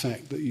certain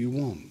effect that you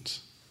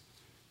want.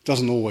 It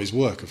doesn't always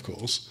work, of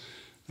course,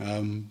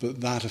 but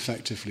that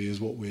effectively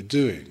is what we're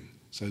doing.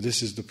 So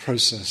this is the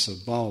process of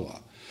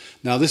bhava.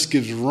 Now this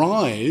gives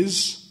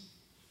rise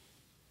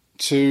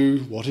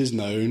to what is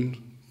known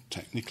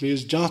technically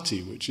as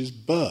jati, which is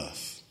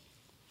birth.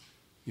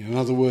 In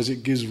other words,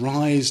 it gives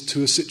rise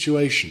to a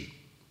situation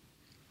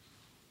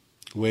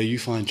where you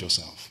find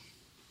yourself.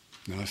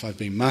 Now, if I've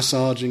been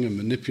massaging and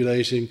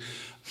manipulating,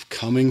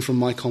 coming from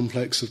my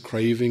complex of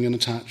craving and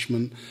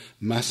attachment,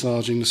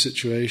 massaging the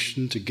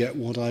situation to get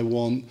what I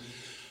want,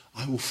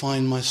 I will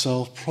find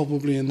myself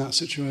probably in that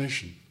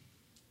situation,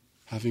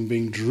 having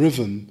been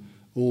driven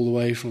all the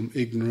way from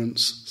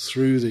ignorance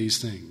through these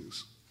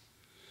things.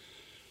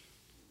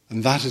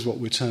 And that is what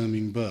we're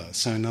terming birth.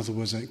 So in other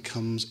words, it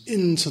comes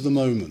into the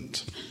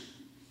moment.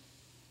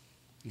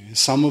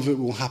 Some of it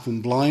will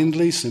happen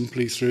blindly,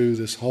 simply through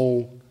this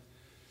whole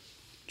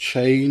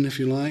chain, if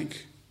you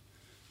like,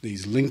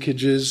 these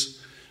linkages,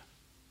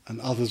 and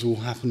others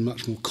will happen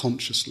much more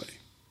consciously,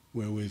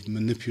 where we've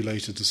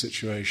manipulated the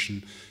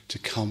situation to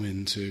come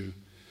into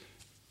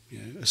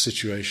a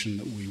situation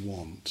that we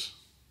want,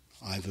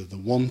 either the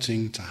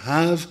wanting to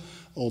have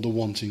or the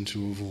wanting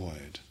to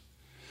avoid.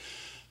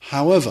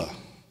 However,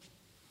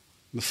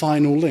 the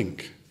final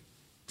link,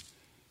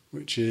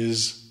 which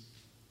is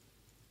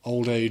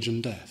old age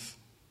and death.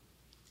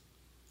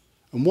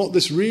 And what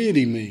this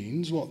really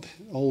means, what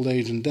old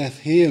age and death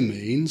here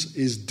means,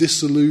 is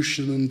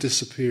dissolution and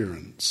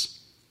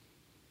disappearance.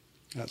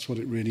 That's what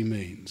it really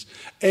means.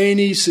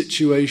 Any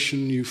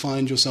situation you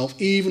find yourself,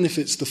 even if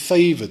it's the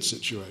favoured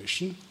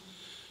situation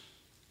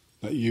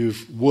that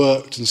you've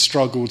worked and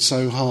struggled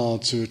so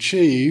hard to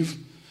achieve,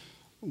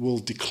 will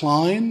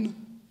decline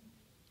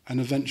and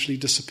eventually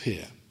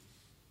disappear.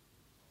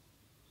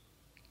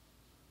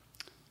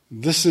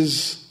 This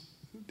is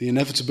the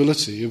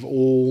inevitability of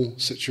all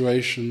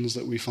situations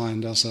that we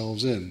find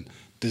ourselves in,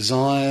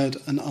 desired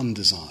and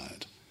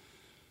undesired.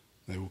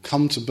 They will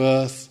come to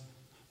birth,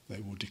 they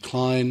will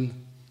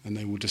decline, and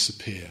they will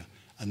disappear.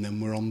 And then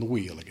we're on the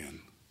wheel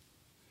again,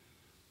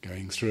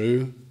 going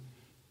through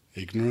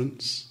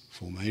ignorance,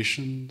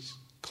 formations,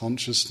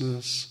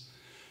 consciousness,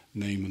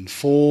 name and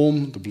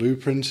form, the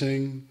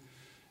blueprinting,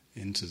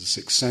 into the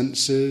six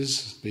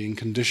senses, being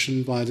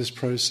conditioned by this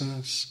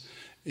process,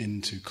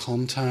 into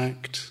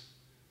contact,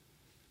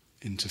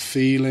 into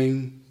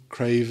feeling,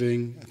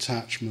 craving,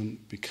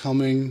 attachment,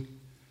 becoming,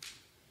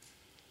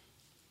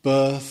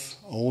 birth,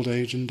 old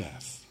age and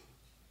death.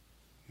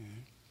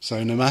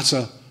 So no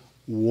matter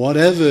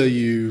whatever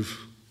you've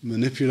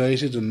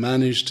manipulated and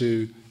managed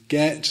to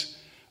get,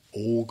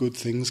 all good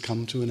things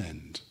come to an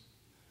end.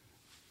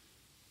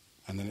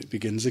 And then it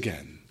begins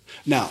again.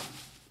 Now,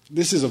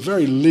 this is a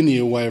very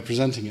linear way of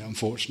presenting it,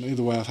 unfortunately,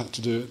 the way I've had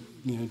to do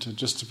it,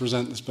 to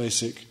present this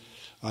basic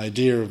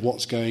idea of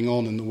what's going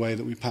on in the way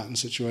that we pattern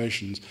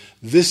situations.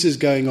 This is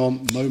going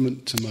on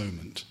moment to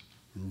moment,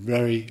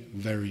 very,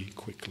 very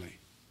quickly,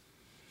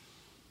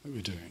 that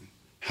we're doing.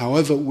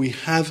 However, we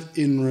have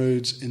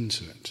inroads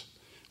into it.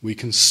 We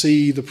can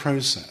see the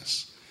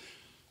process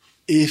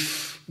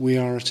if we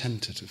are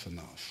attentive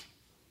enough.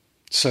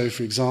 So,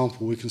 for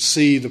example, we can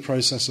see the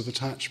process of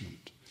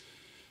attachment.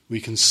 We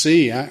can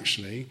see,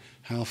 actually,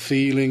 how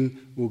feeling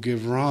will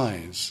give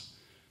rise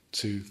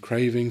to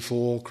craving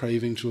for,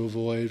 craving to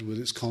avoid with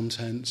its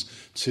contents,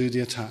 to the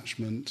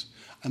attachment,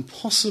 and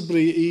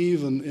possibly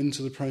even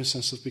into the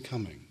process of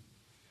becoming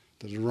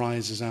that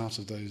arises out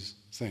of those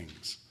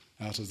things,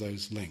 out of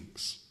those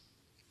links.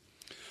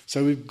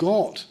 So we've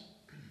got,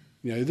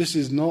 this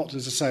is not,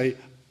 as I say,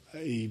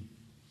 a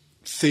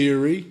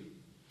theory.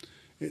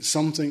 It's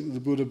something that the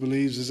Buddha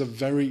believes is a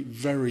very,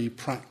 very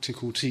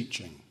practical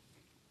teaching.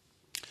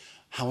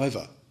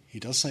 However, he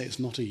does say it's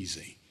not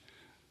easy.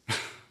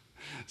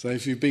 So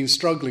if you've been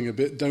struggling a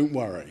bit, don't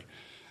worry.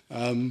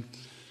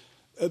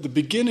 At the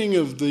beginning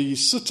of the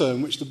sutta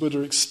in which the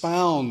Buddha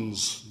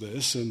expounds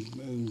this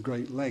in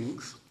great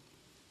length,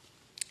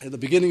 at the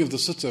beginning of the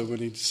sutta when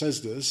he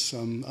says this,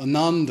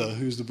 Ananda,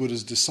 who's the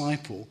Buddha's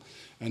disciple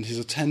and his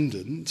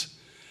attendant,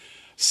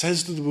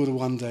 says to the Buddha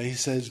one day, he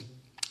says,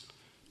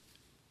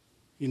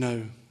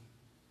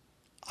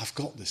 I've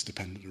got this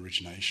dependent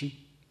origination.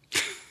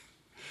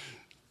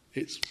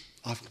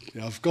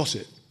 I've got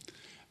it.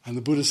 And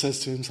the Buddha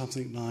says to him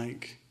something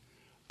like,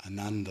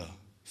 Ananda,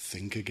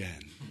 think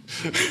again.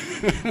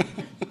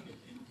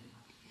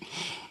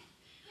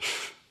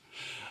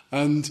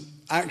 And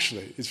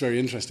actually, it's very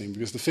interesting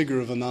because the figure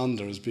of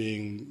Ananda as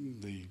being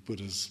the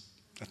Buddha's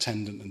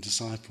attendant and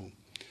disciple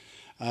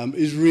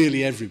is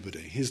really everybody.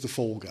 He's the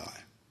fall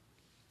guy.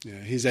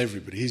 He's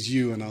everybody. He's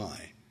you and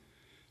I.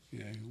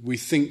 We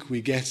think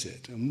we get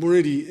it. And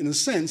really, in a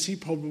sense, he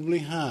probably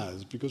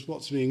has, because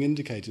what's being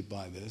indicated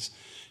by this,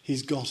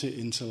 he's got it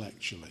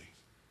intellectually,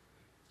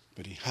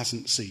 but he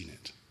hasn't seen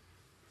it.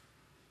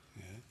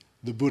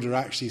 The Buddha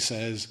actually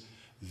says,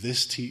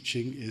 this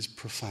teaching is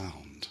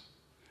profound.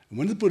 And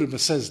when the Buddha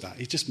says that,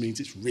 it just means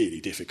it's really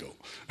difficult.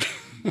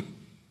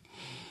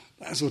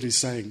 That's what he's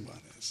saying by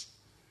this.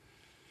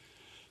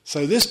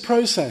 So this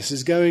process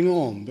is going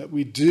on, but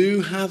we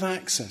do have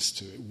access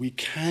to it. We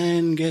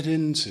can get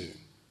into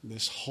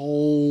this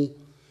whole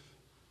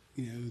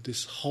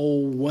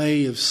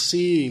way of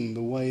seeing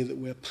the way that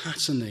we're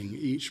patterning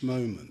each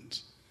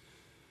moment.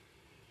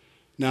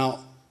 Now,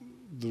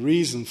 the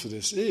reason for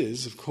this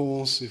is, of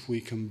course, if we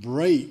can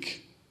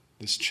break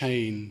this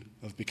chain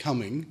of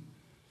becoming,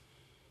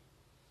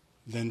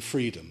 then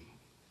freedom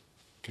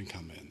can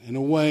come in. In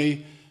a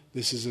way,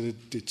 this is a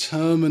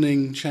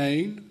determining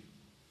chain.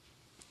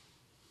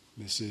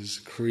 This is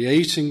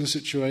creating the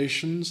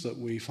situations that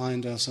we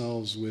find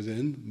ourselves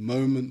within,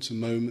 moment to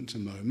moment to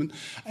moment.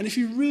 And if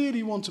you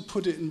really want to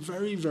put it in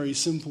very, very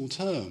simple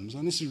terms,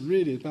 and this is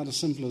really about as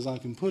simple as I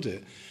can put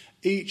it,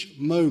 each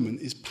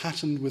moment is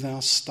patterned with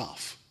our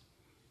stuff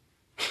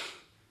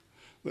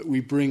that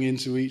we bring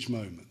into each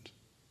moment.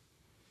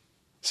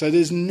 So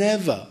there's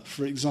never,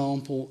 for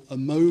example, a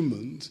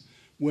moment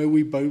where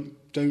we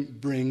don't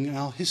bring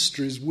our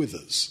histories with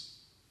us.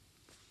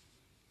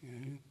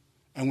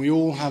 And we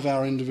all have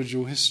our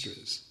individual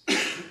histories,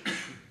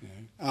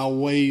 our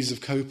ways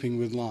of coping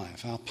with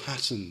life, our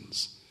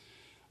patterns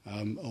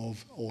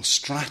or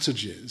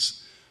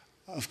strategies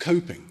of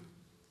coping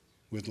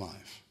with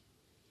life.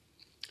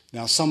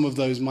 Now, some of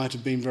those might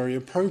have been very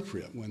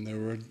appropriate when they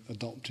were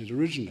adopted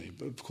originally,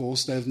 but of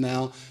course they've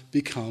now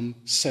become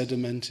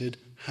sedimented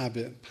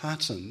habit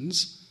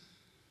patterns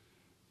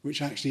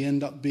which actually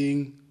end up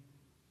being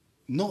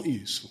not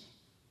useful,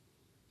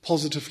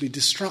 positively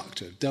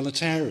destructive,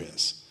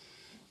 deleterious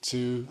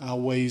to our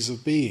ways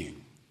of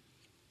being.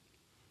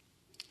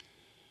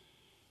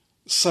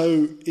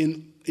 So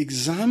in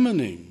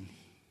examining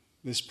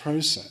this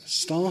process,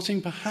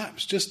 starting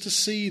perhaps just to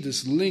see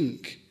this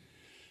link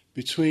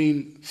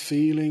between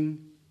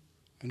feeling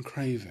and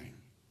craving,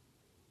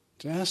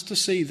 just to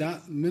see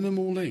that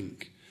minimal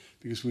link,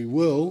 because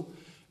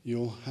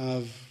you'll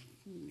have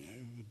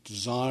a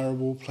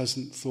desirable,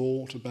 pleasant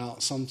thought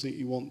about something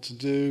you want to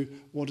do.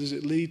 What does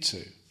it lead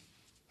to?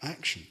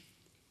 Action,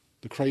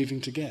 the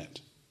craving to get.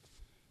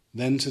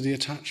 Then to the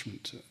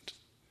attachment to it.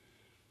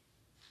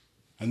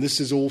 And this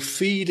is all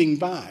feeding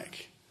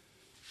back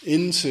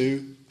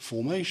into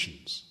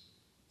formations,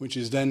 which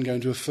is then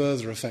going to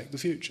further affect the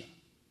future.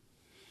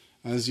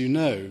 As you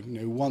know,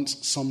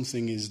 once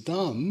something is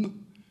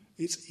done,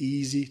 it's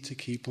easy to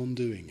keep on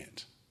doing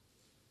it.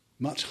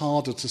 Much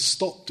harder to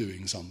stop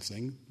doing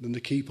something than to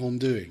keep on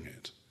doing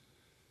it.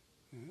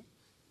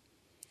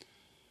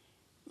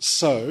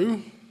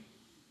 So,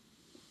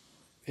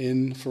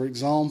 in, for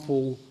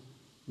example,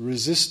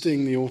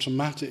 resisting the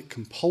automatic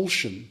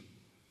compulsion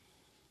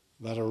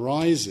that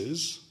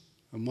arises,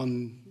 and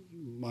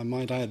I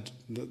might add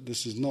that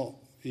this is not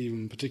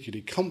even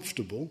particularly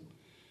comfortable,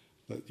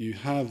 that you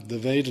have the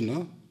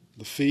Vedana,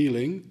 the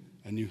feeling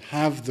and you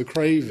have the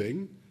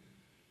craving,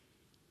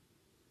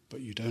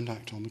 but you don't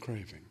act on the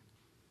craving.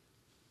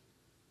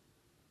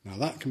 Now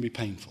that can be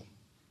painful.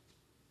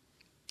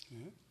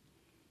 Yeah?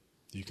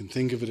 You can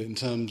think of it in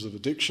terms of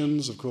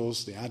addictions. Of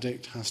course, the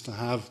addict has to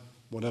have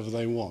whatever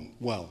they want.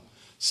 Well,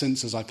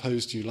 since, as I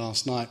posed to you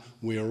last night,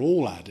 we are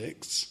all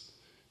addicts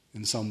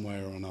in some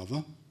way or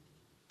another,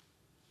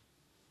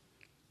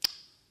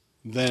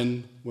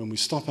 then when we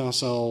stop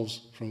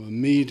ourselves from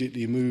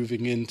immediately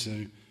moving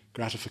into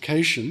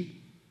gratification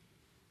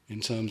in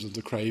terms of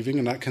the craving,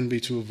 and that can be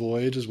to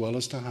avoid as well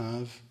as to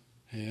have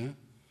here,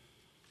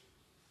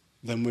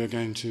 then we're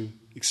going to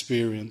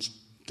experience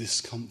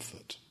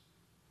discomfort.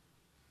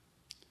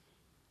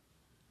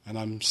 And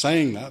I'm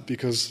saying that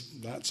because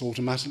that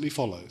automatically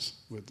follows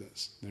with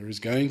this. There is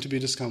going to be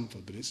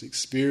discomfort, but it's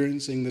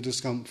experiencing the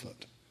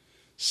discomfort,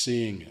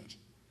 seeing it,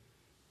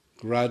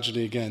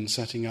 gradually again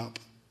setting up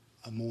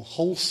a more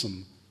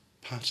wholesome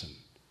pattern,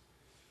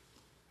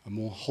 a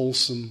more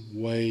wholesome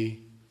way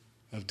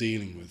of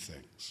dealing with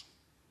things.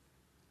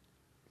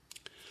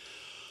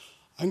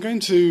 I'm going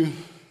to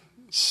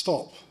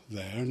stop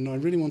there, and I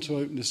really want to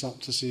open this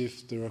up to see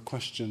if there are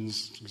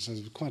questions, because there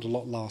was quite a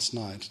lot last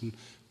night, and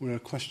there are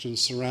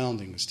questions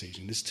surrounding this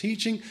teaching. This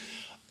teaching,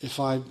 if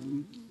I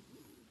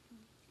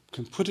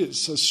can put it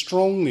so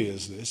strongly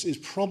as this, is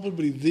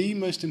probably the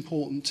most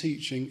important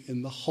teaching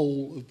in the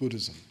whole of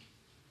Buddhism,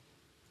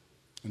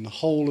 in the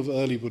whole of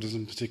early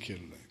Buddhism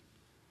particularly.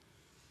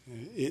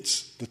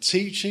 It's the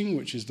teaching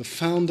which is the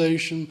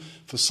foundation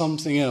for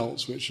something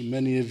else which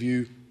many of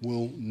you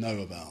will know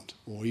about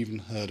or even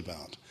heard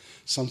about,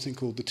 something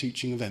called the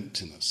teaching of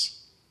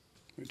emptiness,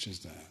 which is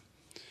there,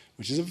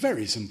 which is a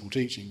very simple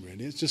teaching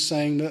really. It's just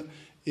saying that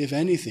if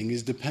anything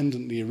is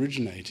dependently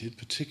originated,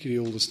 particularly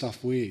all the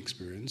stuff we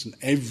experience, and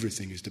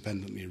everything is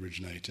dependently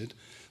originated,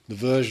 the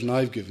version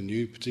I've given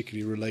you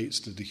particularly relates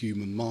to the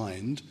human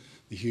mind,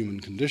 the human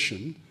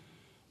condition,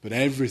 but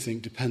everything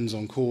depends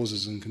on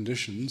causes and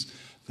conditions,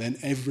 then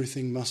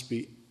everything must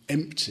be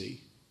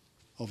empty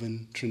of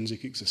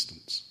intrinsic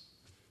existence.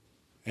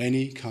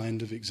 Any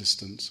kind of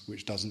existence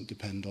which doesn't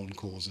depend on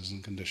causes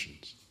and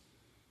conditions.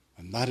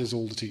 And that is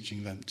all the teaching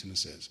of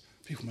emptiness is.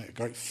 People make a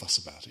great fuss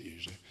about it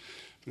usually,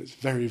 but it's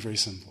very, very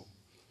simple.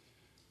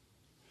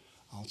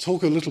 I'll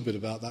talk a little bit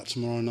about that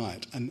tomorrow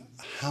night and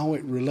how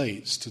it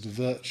relates to the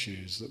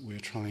virtues that we're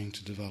trying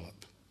to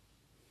develop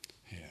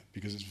here,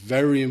 because it's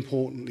very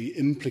importantly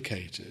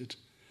implicated,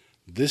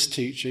 this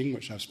teaching,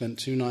 which I've spent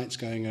 2 nights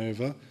going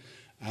over,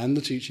 and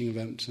the teaching of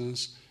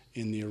emptiness,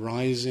 in the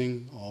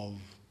arising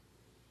of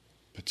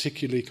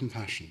particularly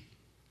compassion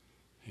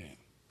here.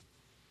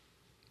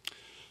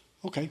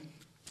 Okay.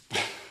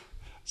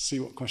 See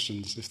what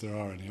questions, if there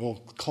are any, or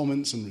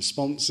comments and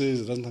responses.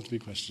 It doesn't have to be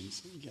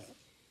questions. Yeah.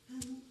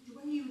 The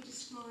way you were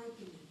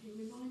describing it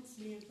reminds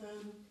me of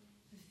a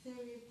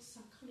theory of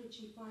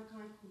psychology by a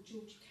guy called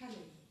George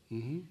Kelly.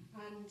 Mm-hmm.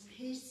 And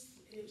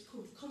it was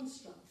called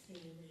construct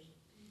theory.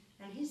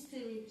 And his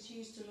theory was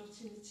used a lot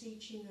in the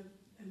teaching of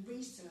and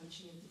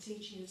researching of the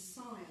teaching of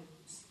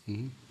science.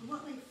 Mm-hmm. And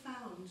what they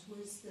found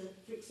was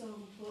that, for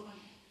example,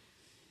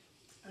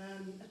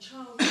 a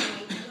child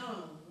might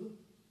know,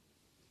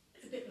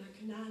 a bit like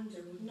Ananda,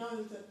 would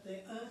know that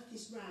the earth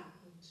is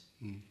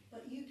round,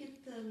 but you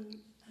give them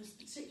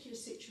a particular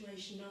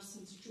situation, ask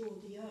them to draw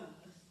the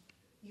earth,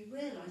 you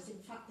realise, in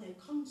fact, their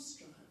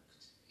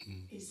construct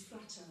is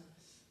flat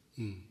earth.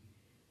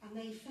 And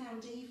they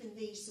found even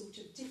these sort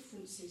of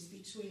differences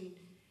between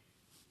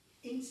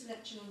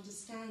intellectual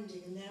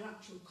understanding and their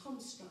actual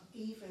construct,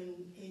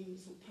 even in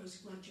sort of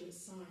postgraduate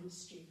science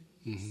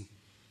students.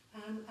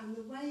 And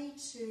the way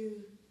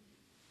to...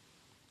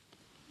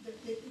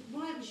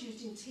 why it was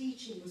used in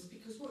teaching was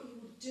because what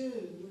you would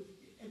do,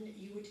 and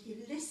you would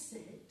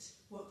elicit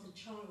what the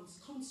child's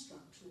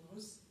construct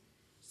was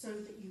so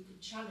that you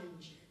could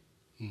challenge it.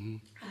 And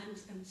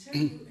until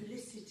you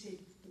elicited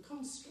the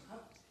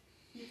construct,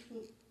 you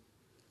couldn't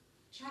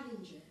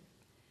challenge it.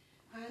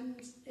 And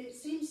it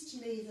seems to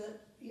me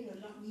that,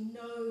 like we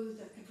know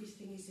that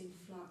everything is in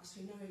flux,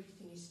 we know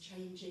everything is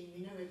changing,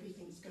 we know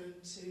everything's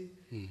going to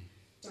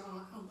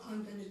die,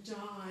 I'm going to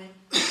die.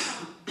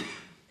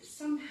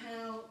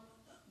 Somehow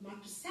my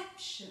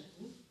perception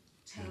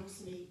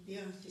tells me the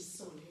earth is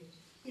solid.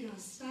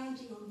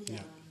 Standing on the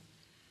earth.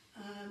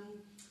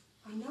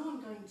 I know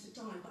I'm going to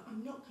die, but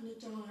I'm not going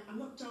to die. I'm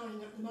not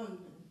dying at the moment.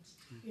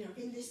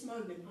 In this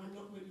moment, I'm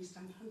not really. I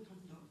hope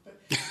I'm not.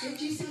 But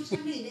do you see what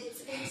I mean?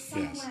 It's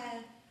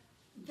somewhere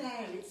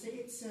there.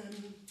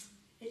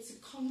 It's a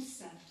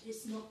concept.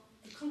 It's not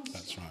a concept.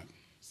 That's right.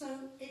 So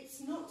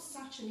it's not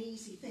such an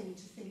easy thing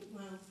to think,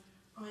 well,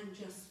 I'm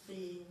just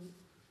being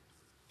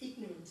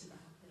ignorant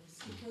about this,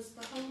 because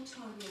the whole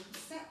time your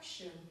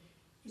perception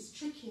is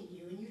tricking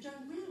you and you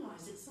don't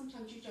realise it.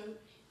 Sometimes you don't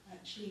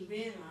actually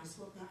realise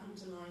what that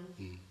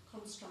underlying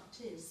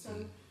construct is.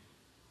 So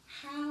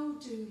how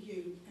do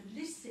you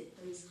elicit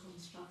those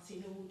constructs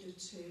in order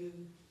to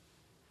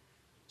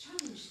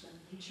challenge them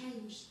and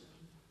change them?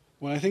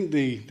 Well, I think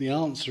the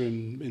answer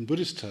in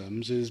Buddhist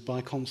terms is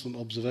by constant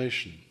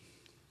observation.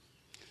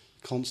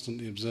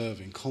 constantly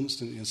observing,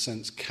 constantly, in a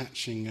sense,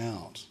 catching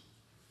out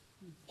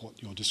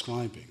what you're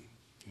describing.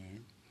 You know.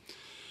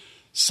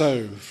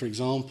 So, for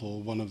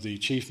example, one of the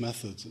chief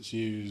methods that's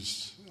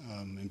used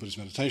in Buddhist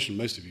meditation,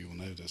 most of you will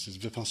know this, is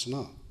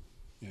vipassana.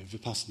 You know,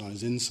 vipassana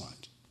is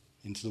insight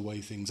into the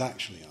way things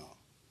actually are.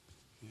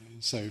 You know,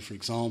 so, for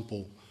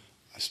example,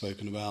 I've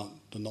spoken about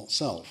the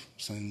not-self.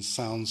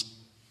 Sounds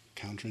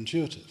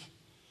counterintuitive.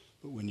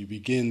 But when you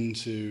begin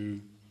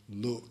to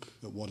look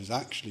at what is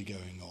actually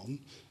going on,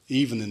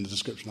 even in the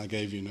description I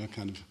gave you,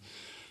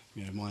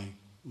 my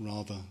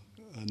rather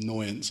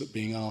annoyance at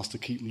being asked to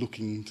keep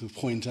looking to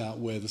point out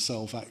where the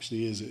self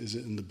actually is. Is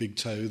it in the big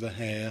toe, the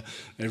hair,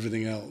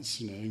 everything else,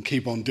 and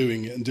keep on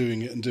doing it and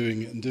doing it and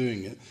doing it and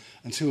doing it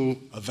until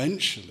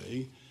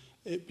eventually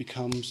it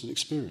becomes an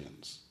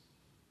experience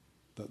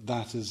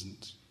that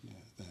isn't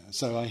there.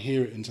 So I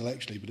hear it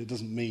intellectually, but it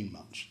doesn't mean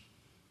much,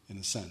 in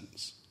a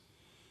sense.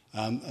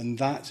 And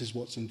that is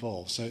what's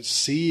involved. So it's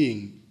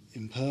seeing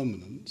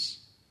impermanence,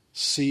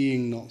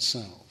 seeing not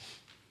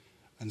self,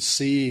 and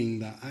seeing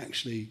that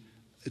actually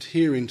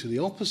adhering to the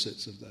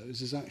opposites of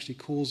those is actually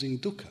causing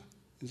dukkha,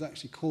 is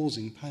actually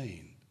causing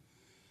pain.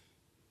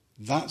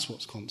 That's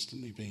what's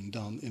constantly being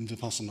done in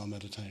vipassana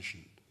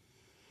meditation.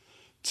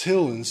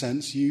 Till, in a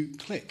sense, you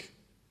click,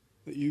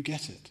 that you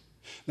get it.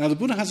 Now, the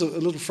Buddha has a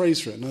little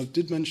phrase for it, and I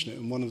did mention it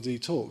in one of the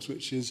talks,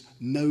 which is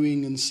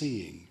knowing and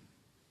seeing.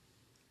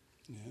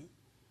 Yeah?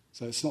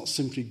 So it's not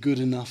simply good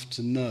enough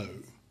to know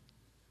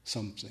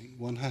something.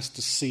 One has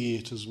to see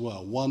it as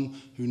well.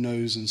 One who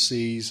knows and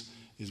sees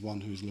is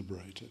one who's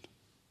liberated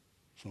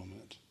from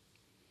it.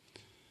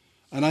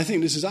 And I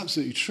think this is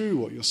absolutely true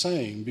what you're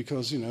saying,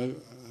 because,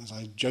 as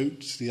I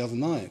joked the other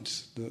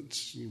night,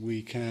 that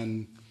we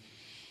can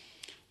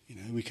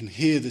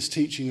hear this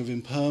teaching of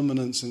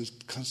impermanence, and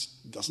it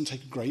doesn't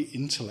take a great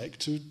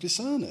intellect to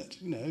discern it.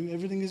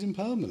 Everything is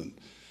impermanent.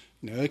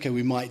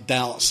 We might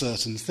doubt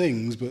certain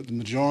things, but the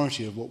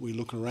majority of what we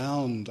look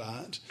around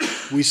at,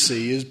 we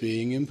see as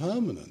being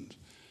impermanent.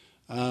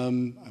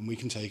 And we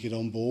can take it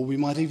on board. We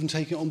might even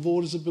take it on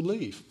board as a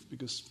belief,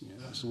 because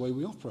that's the way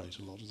we operate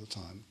a lot of the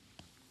time.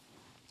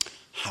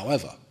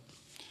 However,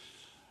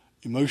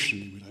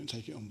 emotionally we don't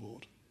take it on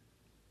board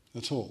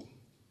at all.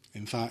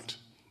 In fact,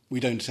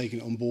 we don't take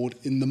it on board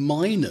in the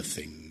minor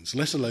things,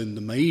 let alone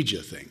the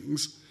major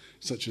things,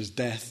 such as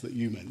death that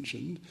you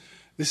mentioned.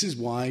 This is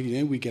why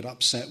we get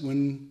upset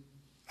when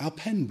our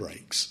pen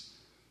breaks.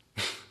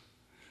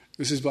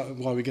 This is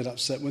why we get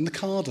upset when the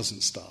car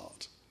doesn't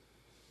start.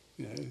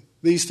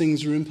 These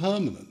things are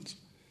impermanent.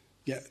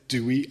 Yet,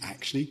 do we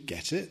actually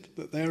get it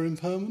that they're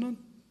impermanent?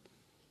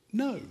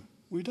 No,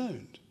 we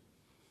don't.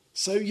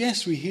 So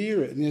yes, we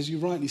hear it, and as you're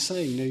rightly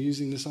saying,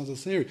 using this other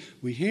theory,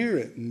 we hear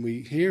it and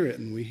we hear it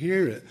and we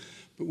hear it,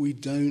 but we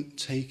don't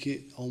take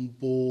it on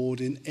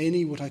board in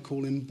any what I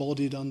call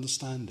embodied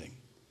understanding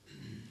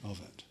of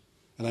it.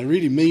 And I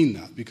really mean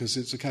that, because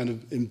it's a kind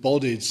of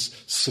embodied,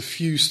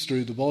 suffused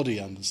through the body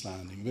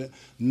understanding of it,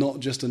 not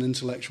just an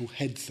intellectual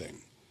head thing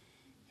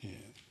here.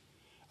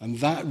 And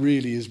that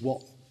really is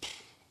what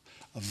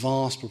a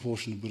vast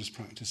proportion of Buddhist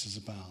practice is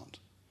about,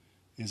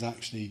 is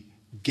actually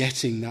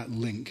getting that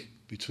link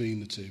between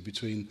the two,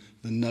 between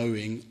the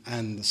knowing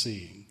and the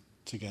seeing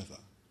together.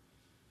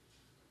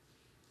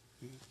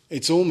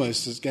 It's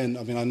almost, again,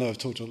 I know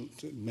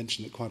I've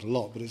mentioned it quite a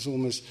lot, but it's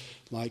almost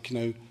like,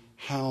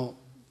 how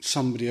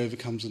somebody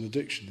overcomes an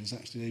addiction is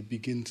actually they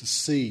begin to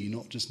see,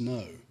 not just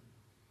know.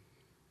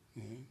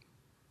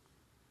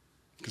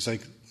 Because they,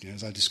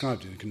 as I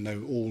described, they can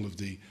know all of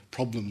the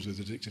problems with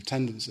addictive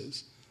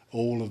tendencies,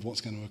 all of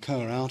what's going to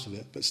occur out of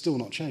it, but still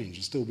not change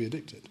and still be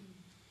addicted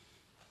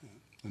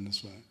in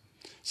this way.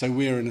 So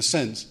we're, in a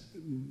sense,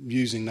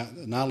 using that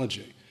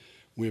analogy,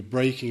 we're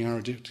breaking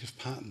our addictive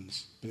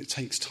patterns, but it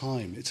takes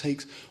time. It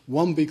takes,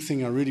 one big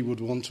thing I really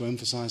would want to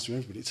emphasize to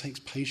everybody, it takes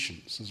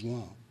patience as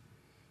well.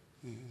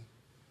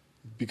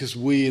 Because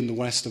we in the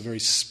West are very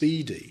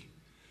speedy.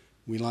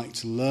 We like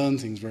to learn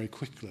things very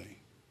quickly.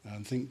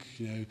 And think,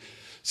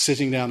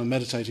 sitting down and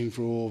meditating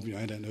for,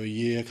 a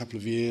year, a couple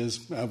of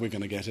years, we're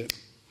going to get it.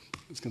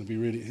 It's going to be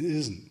really, it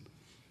isn't.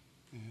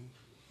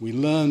 We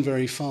learn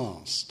very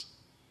fast.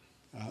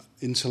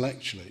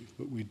 Intellectually,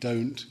 but we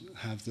don't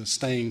have the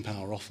staying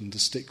power often to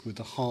stick with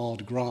the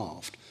hard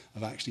graft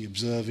of actually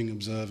observing,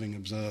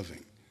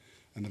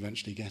 and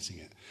eventually getting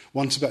it.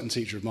 One Tibetan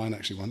teacher of mine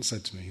actually once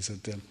said to me, he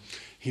said,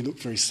 he looked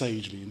very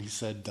sagely and he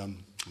said,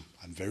 I'm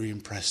very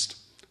impressed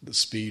at the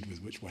speed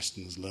with which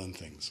Westerners learn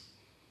things.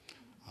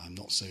 I'm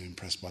not so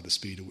impressed by the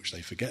speed at which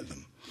they forget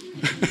them.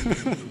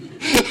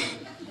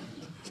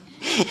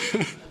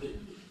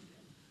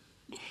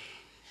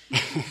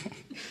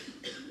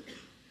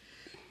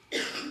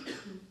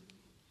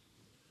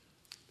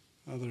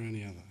 Are there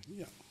any other?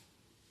 Yeah.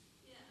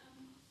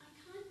 I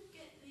kind of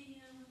get the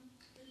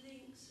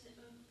links of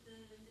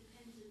the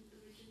dependent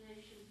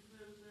origination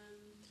from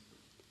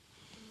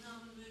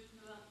Nama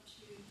movement up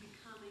to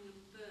becoming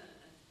and birth,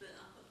 but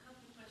I've got a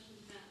couple of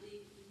questions about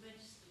the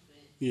rest of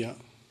it. Yeah.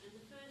 And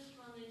the first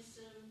one is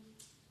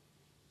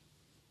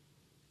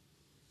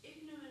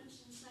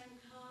ignorance and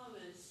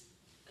sankharas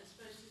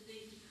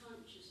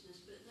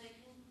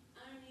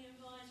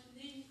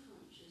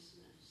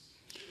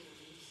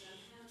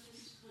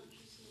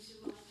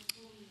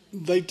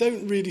They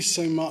don't really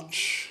so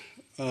much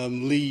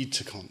lead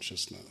to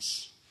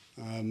consciousness.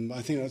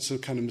 I think that's a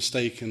kind of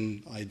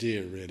mistaken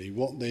idea, really.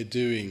 What they're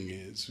doing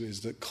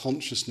is that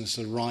consciousness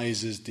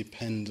arises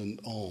dependent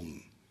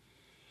on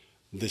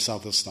this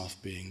other stuff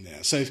being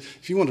there. So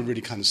if you want a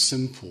really kind of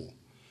simple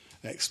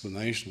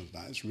explanation of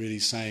that, it's really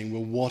saying,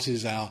 well, what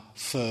is our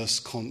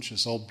first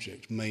conscious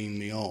object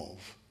mainly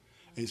of?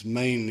 It's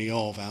mainly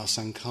of our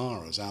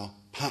sankharas, our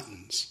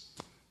patterns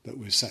that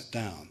we've set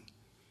down,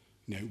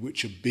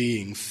 which are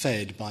being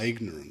fed by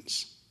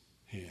ignorance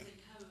here.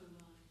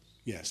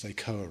 Yes, they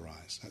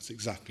co-arise. That's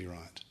exactly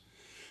right.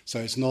 So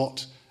it's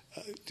not,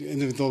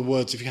 in other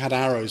words, if you had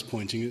arrows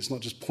pointing, it's not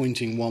just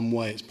pointing one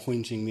way, it's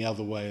pointing the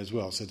other way as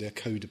well. So they're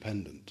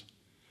codependent.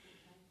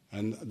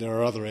 And there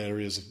are other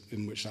areas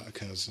in which that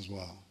occurs as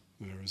well.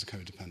 There is a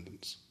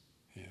codependence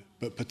here.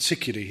 But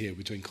particularly here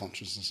between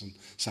consciousness and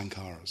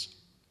sankharas.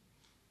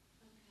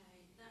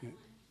 Okay,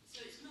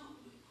 so it's not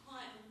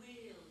quite a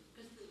wheel,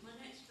 because my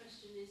next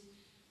question is,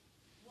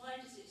 why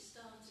does it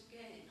start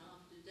again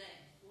after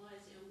death? Why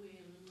is it a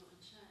wheel and not a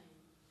chain?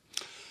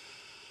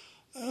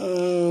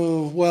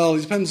 Well,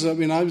 it depends. I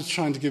mean, I was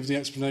trying to give the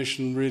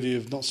explanation really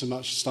of not so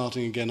much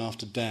starting again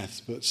after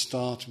death, but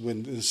start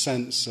with the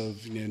sense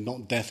of,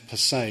 not death per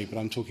se, but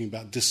I'm talking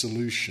about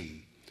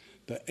dissolution,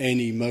 that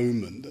any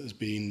moment that has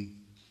been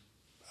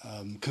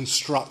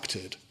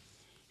constructed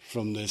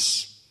from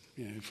this,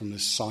 from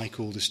this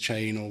cycle, this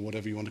chain, or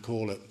whatever you want to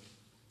call it,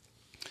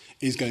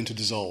 is going to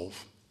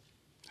dissolve.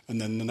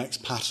 And then the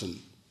next pattern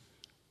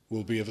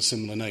will be of a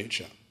similar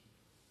nature.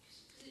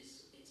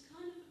 It's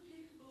kind of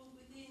applicable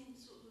within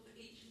sort of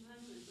each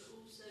moment, but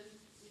also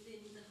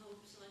within the whole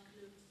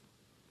cycle of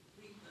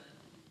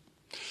rebirth.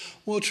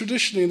 Well,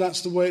 traditionally,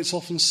 that's the way it's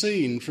often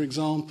seen. For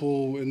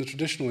example, in the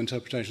traditional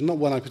interpretation, not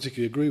one I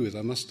particularly agree with,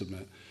 I must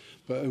admit,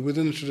 but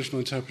within the traditional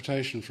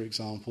interpretation, for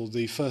example,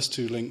 the first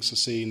two links are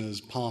seen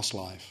as past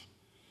life.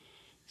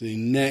 The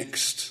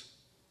next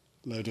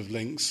load of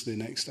links, the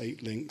next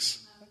 8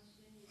 links,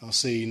 are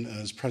seen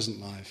as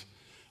present life,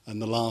 and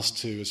the last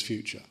 2 as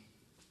future.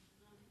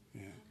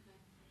 Yeah.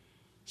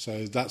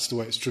 So that's the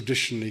way it's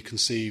traditionally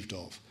conceived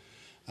of.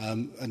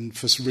 And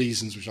for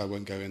reasons which I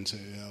won't go into,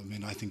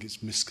 I think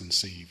it's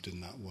misconceived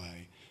in that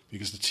way,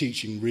 because the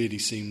teaching really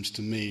seems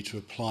to me to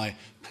apply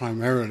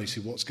primarily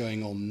to what's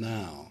going on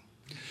now.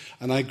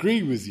 And I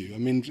agree with you.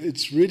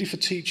 It's really for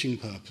teaching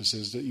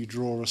purposes that you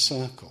draw a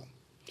circle.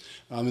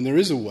 There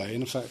is a way,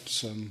 and in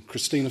fact,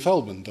 Christina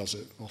Feldman does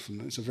it often.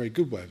 It's a very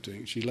good way of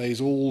doing it. She lays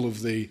all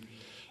of the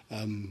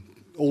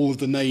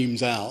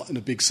names out in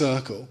a big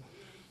circle,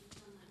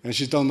 and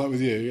she's done that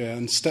with you,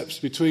 and steps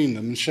between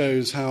them and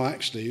shows how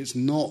actually it's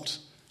not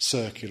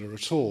circular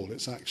at all.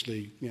 It's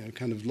actually,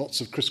 kind of lots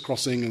of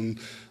crisscrossing and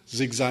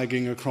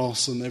zigzagging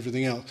across and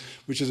everything else,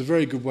 which is a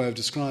very good way of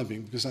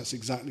describing, because that's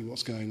exactly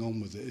what's going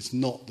on with it. It's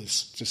not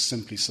this just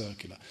simply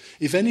circular.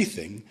 If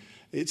anything,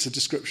 it's a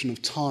description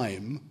of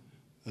time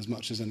as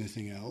much as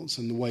anything else,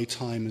 and the way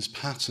time is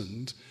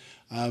patterned.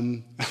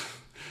 And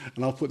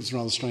I'll put this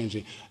rather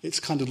strangely, it's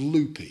kind of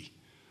loopy.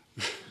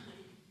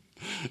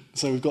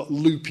 So we've got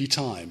loopy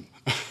time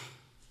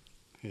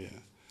here.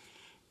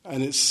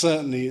 And it's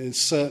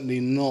certainly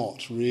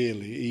not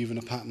really even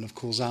a pattern of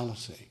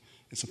causality.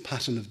 It's a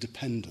pattern of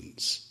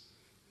dependence,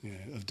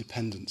 of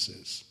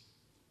dependencies.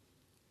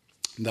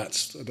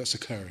 That's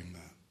occurring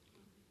there.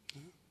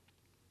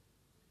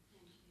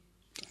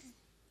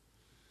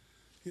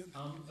 Yeah.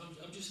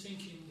 I'm just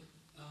thinking,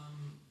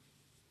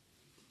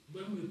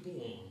 when we're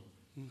born,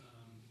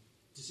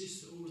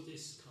 does all of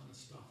this kind of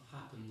stuff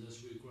happen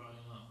as we're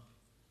growing up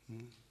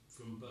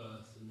from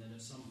birth, and then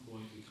at some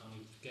point we kind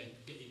of get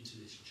into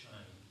this chain,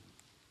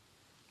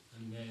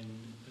 and then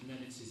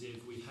it's as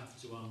if we have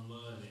to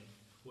unlearn it.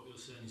 What you're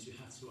saying is we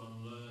have to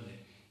unlearn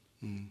it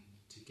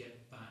to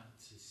get back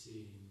to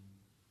seeing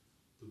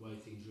the way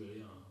things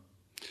really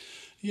are.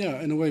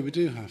 Yeah, in a way we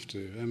do have to.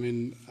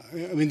 In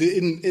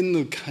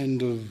the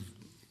kind of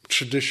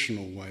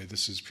traditional way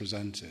this is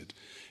presented,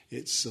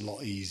 it's a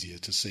lot easier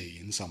to see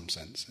in some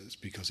senses,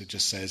 because it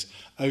just says,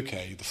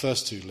 okay, the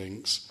first 2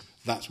 links,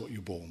 that's what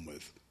you're born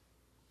with.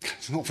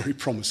 It's not a very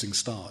promising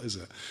start, is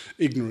it?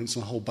 Ignorance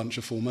and a whole bunch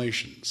of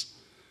formations.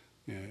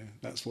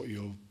 That's what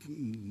you're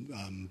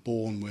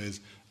born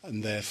with,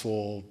 and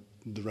therefore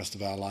the rest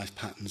of our life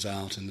patterns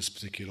out in this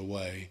particular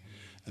way,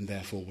 and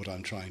therefore what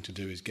I'm trying to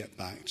do is get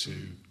back to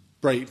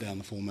break down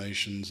the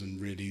formations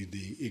and really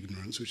the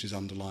ignorance which is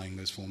underlying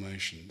those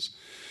formations.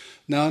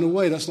 Now, in a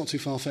way, that's not too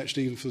far-fetched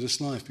even for this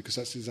life, because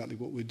that's exactly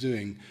what we're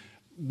doing.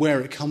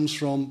 Where it comes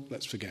from,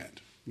 let's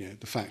forget.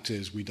 The fact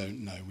is we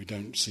don't know. We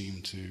don't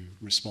seem to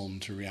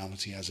respond to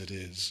reality as it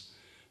is,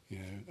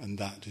 and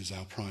that is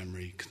our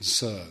primary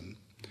concern.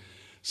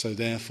 So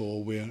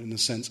therefore, we're, in a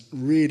sense,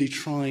 really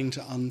trying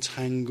to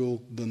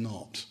untangle the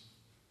knot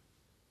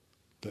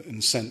that, in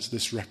a sense,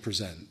 this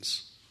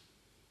represents.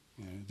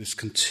 This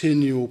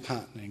continual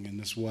patterning in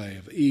this way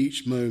of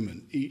each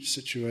moment, each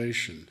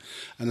situation.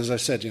 And as I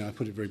said, I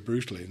put it very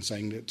brutally in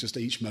saying that just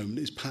each moment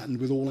is patterned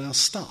with all our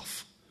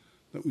stuff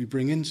that we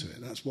bring into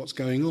it. That's what's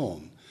going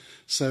on.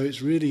 So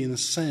it's really, in a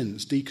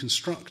sense,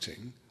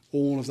 deconstructing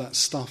all of that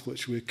stuff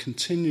which we're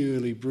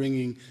continually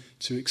bringing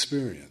to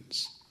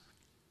experience,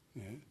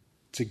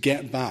 to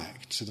get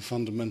back to the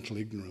fundamental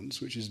ignorance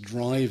which is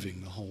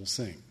driving the whole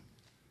thing.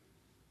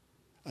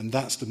 And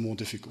that's the more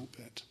difficult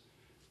bit.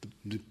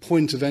 The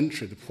point of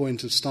entry, the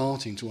point of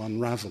starting to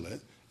unravel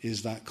it,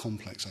 is that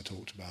complex I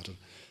talked about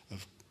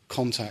of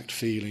contact,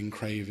 feeling,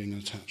 craving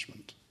and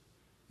attachment.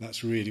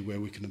 That's really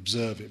where we can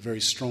observe it very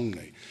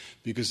strongly,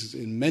 because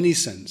in many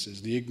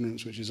senses the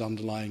ignorance which is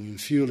underlying and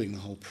fueling the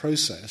whole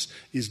process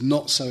is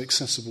not so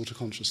accessible to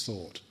conscious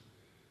thought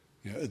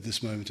at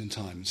this moment in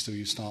time, and still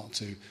you start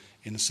to,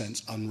 in a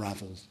sense,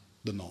 unravel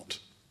the knot.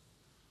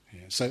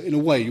 So in a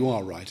way you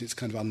are right, it's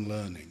kind of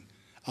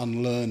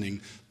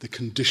unlearning the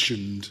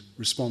conditioned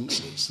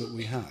responses that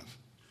we have.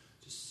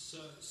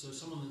 So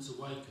someone that's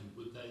awakened,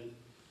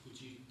 would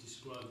you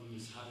describe them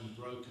as having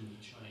broken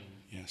the chain?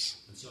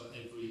 Yes. And so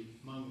every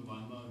moment by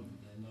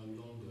moment they're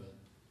no longer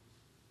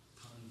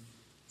kind of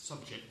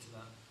subject to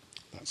that.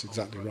 That's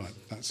exactly right.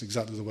 That's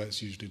exactly the way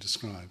it's usually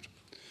described.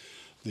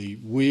 The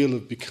wheel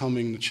of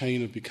becoming, the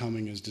chain of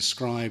becoming as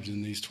described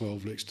in these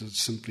 12 licks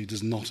simply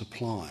does not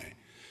apply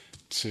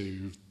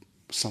to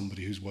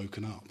somebody who's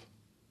woken up.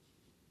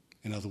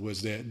 In other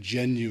words, they're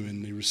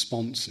genuinely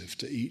responsive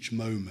to each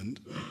moment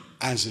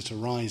as it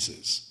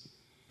arises,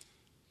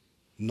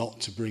 not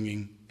to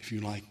bringing, if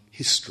you like,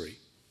 history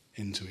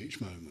into each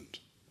moment.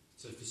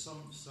 So for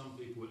some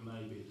people it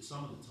may be that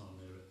some of the time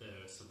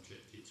they're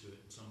subjected to it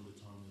and some of the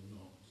time they're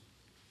not.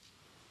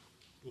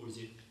 Or is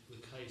it the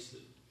case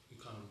that you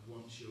kind of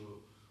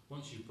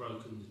once you've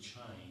broken the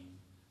chain,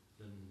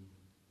 then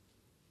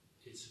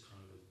it's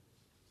kind of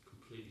a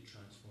completely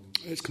transformed.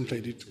 It's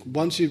completely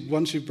once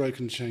you've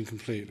broken the chain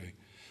completely,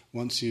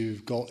 once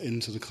you've got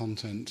into the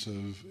content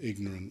of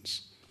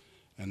ignorance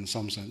and in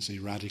some sense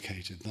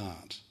eradicated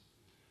that,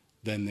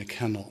 then there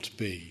cannot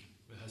be.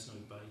 It has no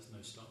base,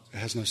 no starting point. It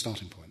has no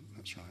starting point,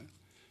 that's right.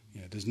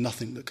 There's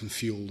nothing that can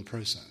fuel the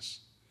process.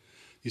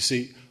 You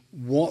see,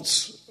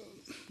 what's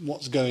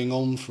going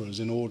on for us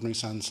in ordinary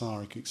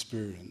samsaric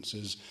experience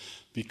is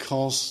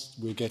because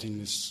we're getting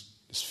this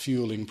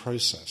fueling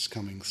process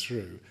coming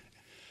through,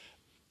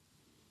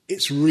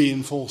 it's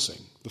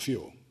reinforcing the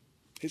fuel.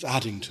 It's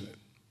adding to it.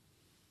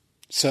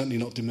 Certainly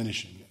not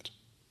diminishing it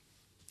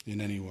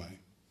in any way.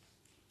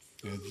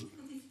 This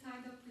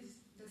tied up with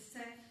the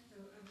self,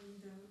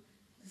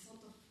 the sort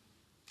of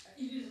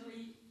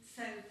illusory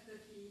self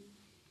that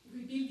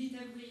we build it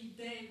every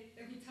day,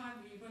 every time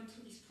we run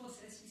through this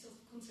process, we sort of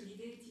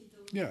consolidate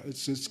it. Yeah,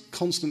 it's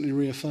constantly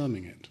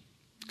reaffirming it.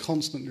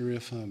 Constantly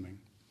reaffirming.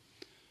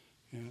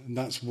 And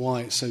that's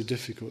why it's so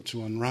difficult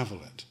to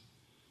unravel it,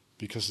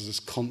 because there's this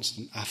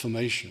constant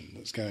affirmation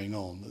that's going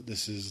on that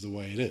this is the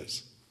way it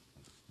is.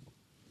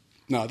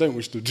 Now, I don't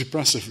wish to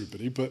depress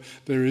everybody, but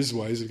there is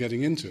ways of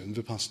getting into it, and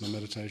Vipassana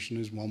meditation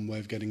is one way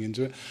of getting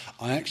into it.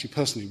 I actually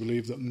personally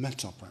believe that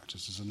metta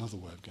practice is another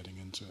way of getting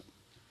into it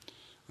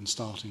and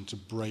starting to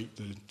break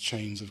the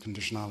chains of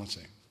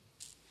conditionality,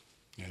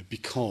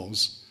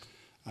 because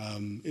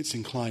it's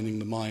inclining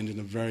the mind in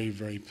a very,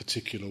 very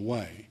particular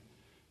way,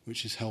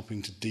 which is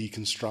helping to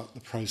deconstruct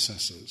the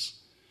processes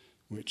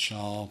which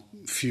are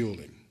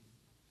fueling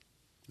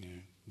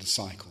the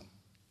cycle.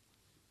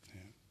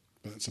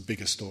 But it's a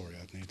bigger story.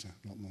 I'd need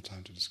a lot more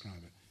time to describe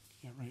it.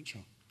 Yeah,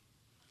 Rachel.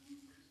 Could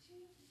you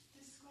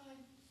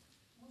describe,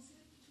 was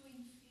it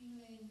between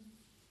feeling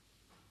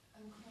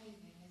and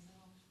craving as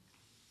an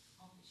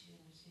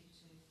opportunity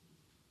to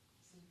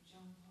sort of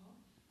jump off?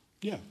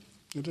 Yeah,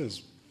 it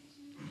is.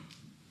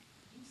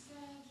 You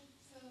said,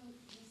 so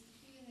there's the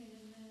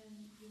feeling and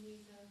then you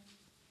either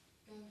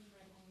go for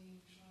it or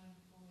you try and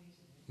avoid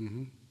it.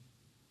 Mm-hmm.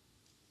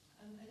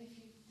 And if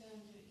you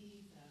don't do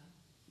either,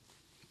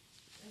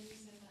 then you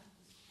said that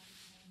was quite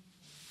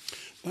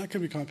painful. That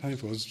can be quite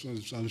painful,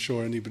 as I'm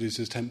sure anybody who's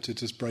attempted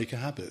to break a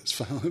habit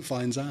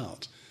finds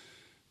out.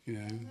 But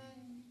then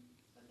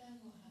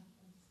what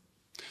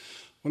happens?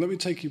 Well, let me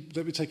take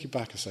you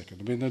back a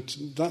second. I mean,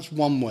 that's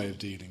one way of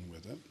dealing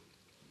with it,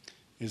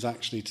 is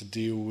actually to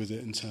deal with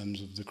it in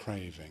terms of the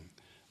craving.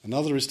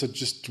 Another is to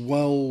just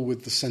dwell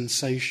with the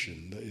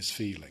sensation that is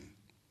feeling.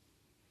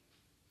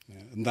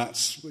 And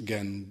that's,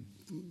 again,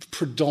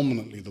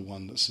 predominantly the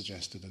one that's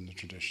suggested in the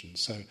tradition.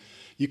 So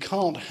you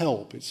can't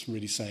help, it's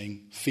really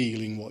saying,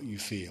 feeling what you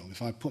feel.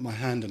 If I put my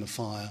hand in a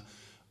fire,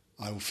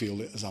 I will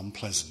feel it as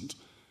unpleasant,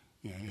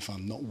 if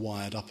I'm not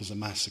wired up as a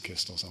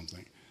masochist or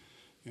something.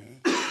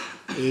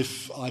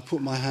 If I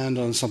put my hand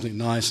on something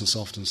nice and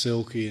soft and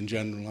silky, in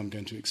general, I'm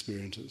going to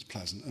experience it as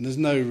pleasant. And there's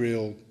no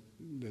real,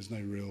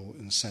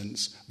 in a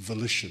sense,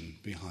 volition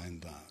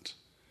behind that.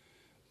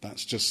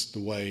 That's just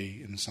the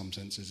way, in some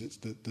senses, it's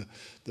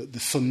the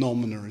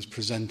phenomena is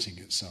presenting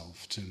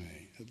itself to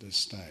me at this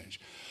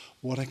stage.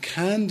 What I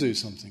can do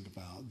something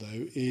about,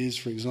 though, is,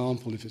 for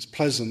example, if it's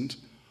pleasant,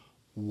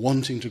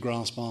 wanting to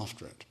grasp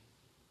after it.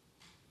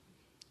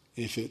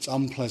 If it's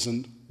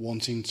unpleasant,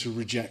 wanting to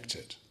reject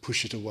it,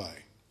 push it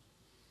away.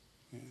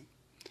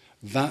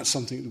 That's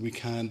something that we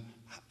can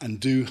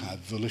and do have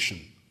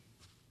volition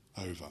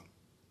over.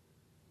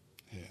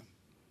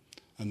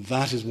 And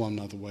that is one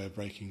other way of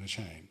breaking the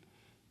chain.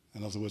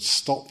 In other words,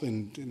 stop,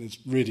 and it's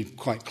really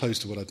quite close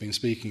to what I've been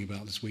speaking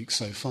about this week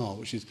so far,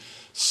 which is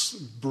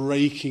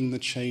breaking the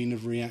chain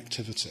of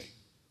reactivity.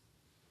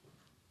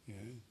 You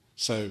know?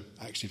 So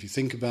actually, if you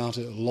think about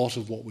it, a lot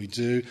of what we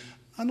do,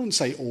 I don't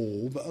say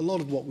all, but a lot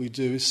of what we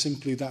do is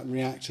simply that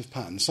reactive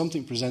pattern.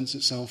 Something presents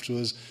itself to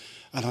us,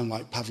 and I'm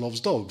like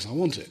Pavlov's dogs, I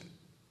want it.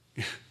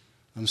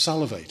 I'm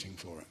salivating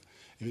for it.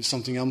 If it's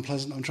something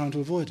unpleasant, I'm trying to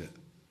avoid it.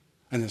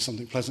 And if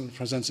something pleasant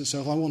presents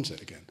itself, I want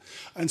it again.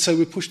 And so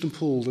we're pushed and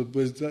pulled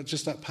with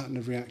just that pattern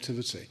of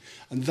reactivity.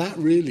 And that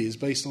really is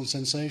based on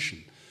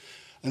sensation.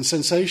 And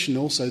sensation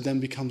also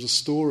then becomes a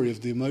story of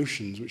the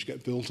emotions which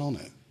get built on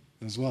it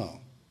as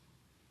well,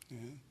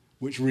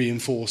 which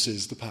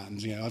reinforces the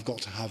patterns. I've got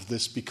to have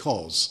this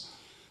because.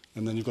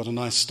 And then you've got a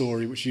nice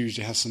story which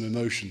usually has some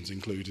emotions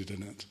included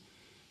in it.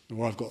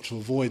 Or I've got to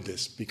avoid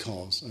this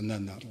because, and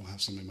then that will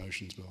have some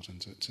emotions built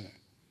into it too.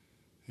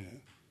 Yeah.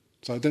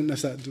 So I don't know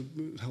if that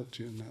helped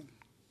you in that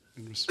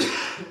in respect. Was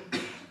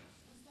that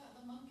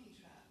the monkey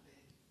trap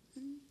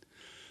bit?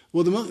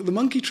 Well, the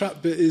monkey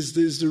trap bit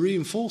is the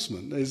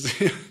reinforcement.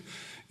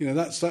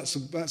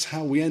 That's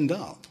how we end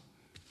up.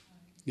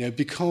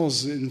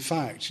 Because in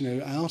fact,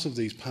 out of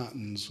these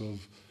patterns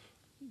of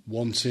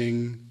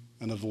wanting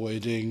and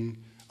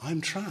avoiding, I'm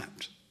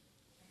trapped.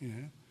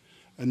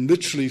 And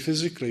literally,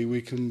 physically,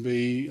 we can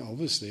be,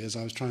 obviously, as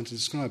I was trying to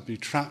describe, be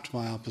trapped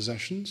by our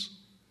possessions.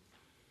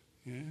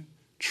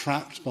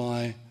 Trapped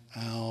by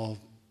our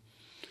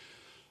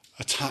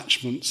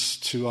attachments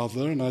to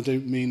other, and I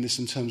don't mean this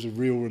in terms of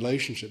real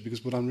relationship,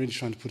 because what I'm really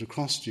trying to put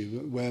across to you,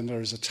 where there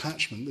is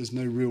attachment, there's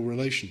no real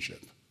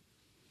relationship,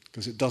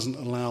 because it doesn't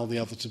allow the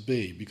other to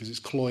be, because it's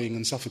cloying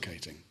and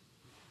suffocating.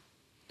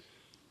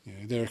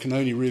 There can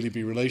only really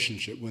be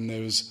relationship when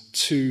there is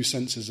two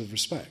senses of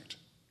respect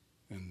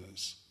in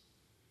this.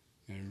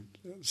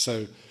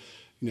 So,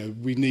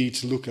 we need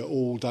to look at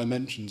all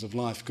dimensions of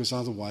life, because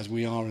otherwise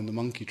we are in the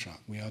monkey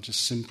trap. We are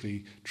just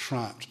simply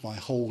trapped by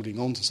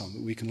holding on to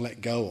something we can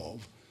let go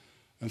of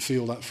and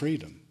feel that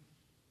freedom.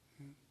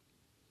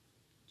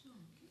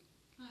 John,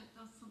 can I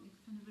ask something that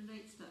kind of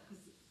relates to that?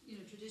 Because,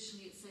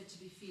 traditionally it's said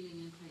to be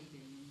feeling and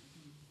craving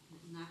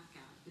in that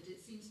gap, but it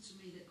seems to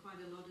me that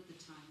quite a lot of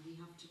the time we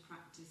have to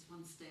practice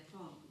one step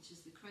on, which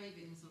is the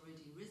craving has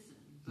already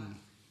arisen, but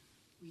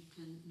we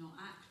can not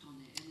act on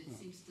it, and it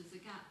seems there's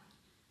a gap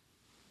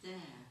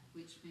there,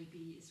 which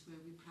maybe is where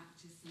we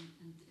practice, and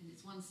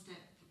it's one step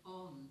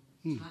on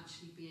to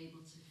actually be able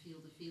to feel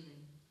the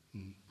feeling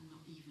and not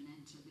even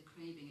enter the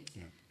craving.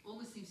 It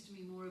almost seems to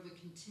me more of a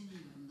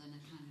continuum than a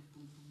kind of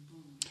boom, boom,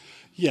 boom.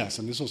 Yes,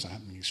 and it's also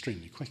happening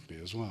extremely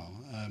quickly as well.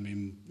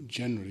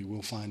 Generally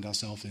we'll find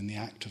ourselves in the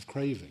act of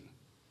craving.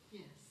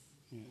 Yes.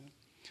 Yeah.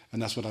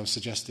 And that's what I was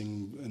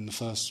suggesting in the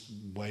first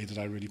way that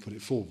I really put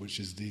it forward, which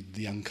is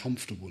the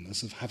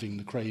uncomfortableness of having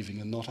the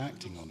craving and not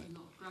acting on it.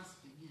 Not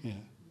grasping, Yeah.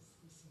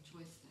 There's some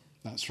choice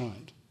there. That's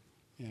right.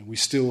 Yeah, we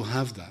still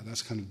have that.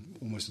 That's kind of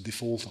almost a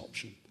default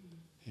option.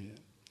 Yeah.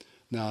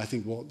 Now, I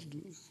think what,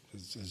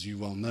 as you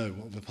well know,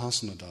 what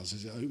Vipassana does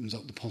is it opens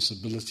up the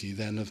possibility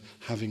then of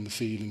having the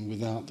feeling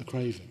without the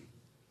craving.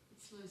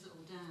 It slows it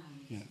all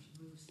down. Yeah.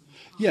 It moves them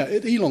apart. Yeah,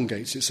 it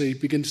elongates it, so you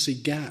begin to see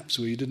gaps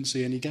where you didn't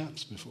see any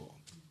gaps before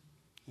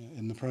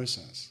in the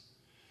process.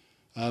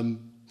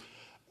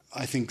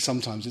 I think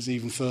sometimes it's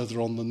even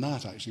further on than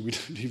that, actually. We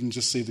don't even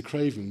just see the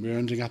craving. We're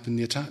ending up in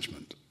the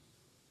attachment.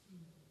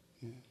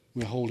 Yeah.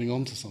 We're holding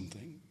on to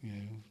something.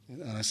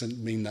 And I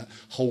mean that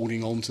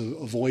holding on to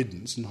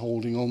avoidance and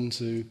holding on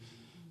to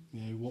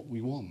what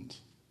we want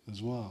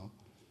as well.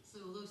 So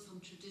although some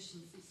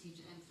traditions seem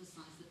to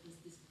emphasise that there's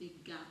this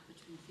big gap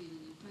between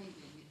feeling and craving,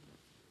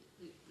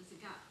 there's a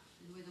gap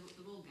in the way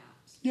they're all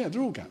gaps. Yeah,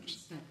 they're all You can gaps.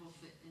 step off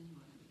it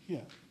anyway.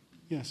 Yeah.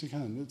 Yes, you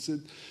can.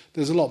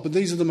 There's a lot, but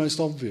these are the most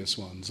obvious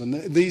ones. And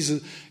these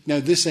are,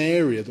 this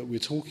area that we're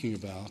talking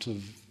about,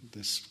 of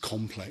this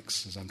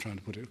complex, as I'm trying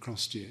to put it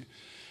across to you,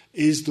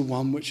 is the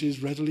one which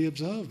is readily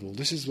observable.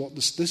 This is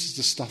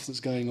the stuff that's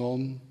going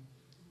on,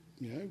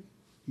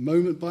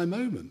 moment by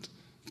moment.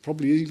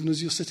 Probably even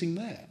as you're sitting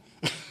there.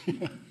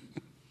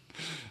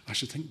 I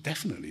should think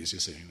definitely as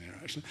you're sitting there,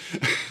 actually.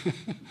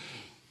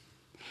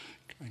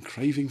 I'm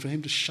craving for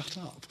him to shut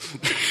up.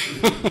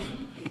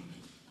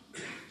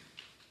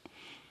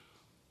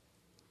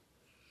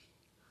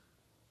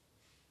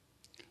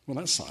 Well,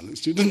 that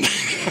silenced you, didn't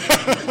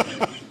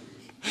it?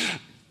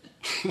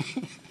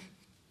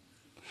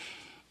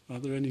 Are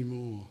there any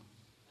more?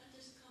 I'll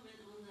just comment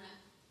on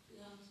that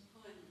last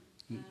point,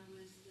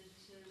 was that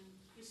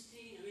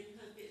Christina, in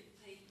her bit of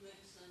paper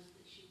exercise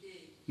that she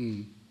did,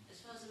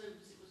 as far as I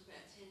remember, it was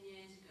about 10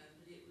 years ago,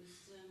 but it was,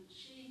 I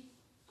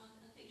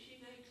think she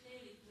very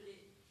clearly put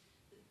it,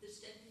 the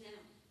stepping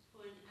out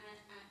point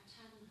at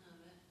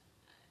Tannhauer,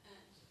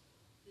 at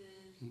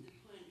the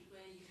point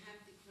where you have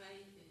the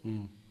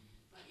craving,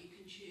 but you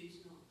can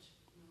choose not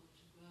to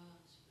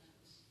grasp. That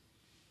was,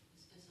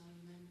 as I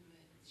remember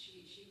it,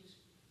 she was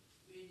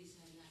really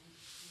saying that. And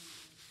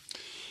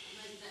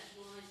maybe that's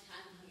why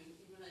Tannhauer,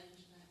 in relation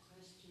to that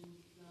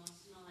question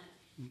last night,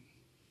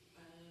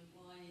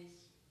 why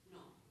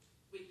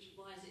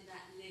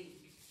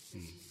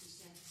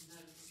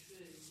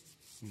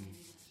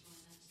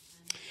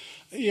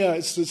Yeah,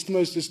 it's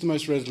the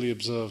most readily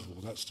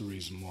observable. That's the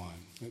reason why.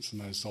 It's the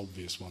most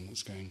obvious one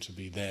that's going to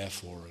be there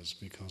for us,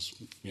 because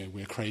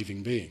we're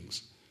craving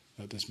beings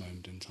at this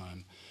moment in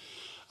time.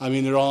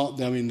 There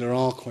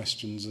are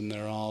questions, and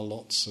there are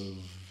lots of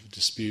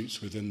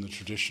disputes within the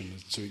tradition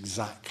as to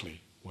exactly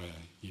where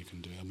you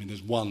can do it.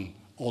 There's one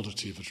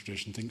oddity of the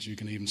tradition thinks you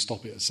can even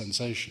stop it at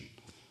sensation.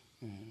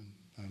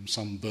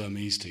 Some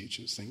Burmese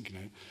teachers think,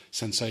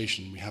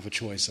 sensation we have a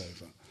choice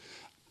over.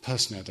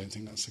 Personally, I don't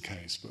think that's the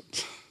case,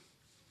 but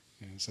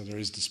so there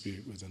is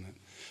dispute within it.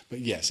 But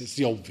yes, it's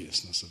the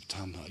obviousness of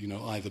tanha,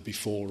 either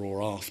before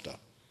or after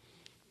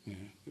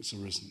it's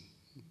arisen.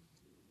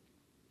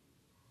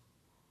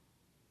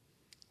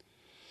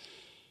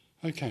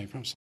 Okay,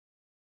 perhaps.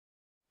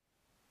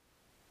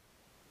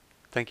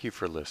 Thank you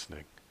for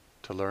listening.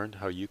 To learn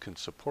how you can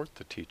support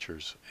the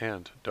teachers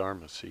and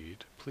Dharma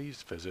Seed,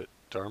 please visit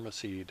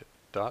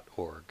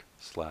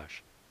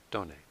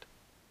dharmaseed.org/donate.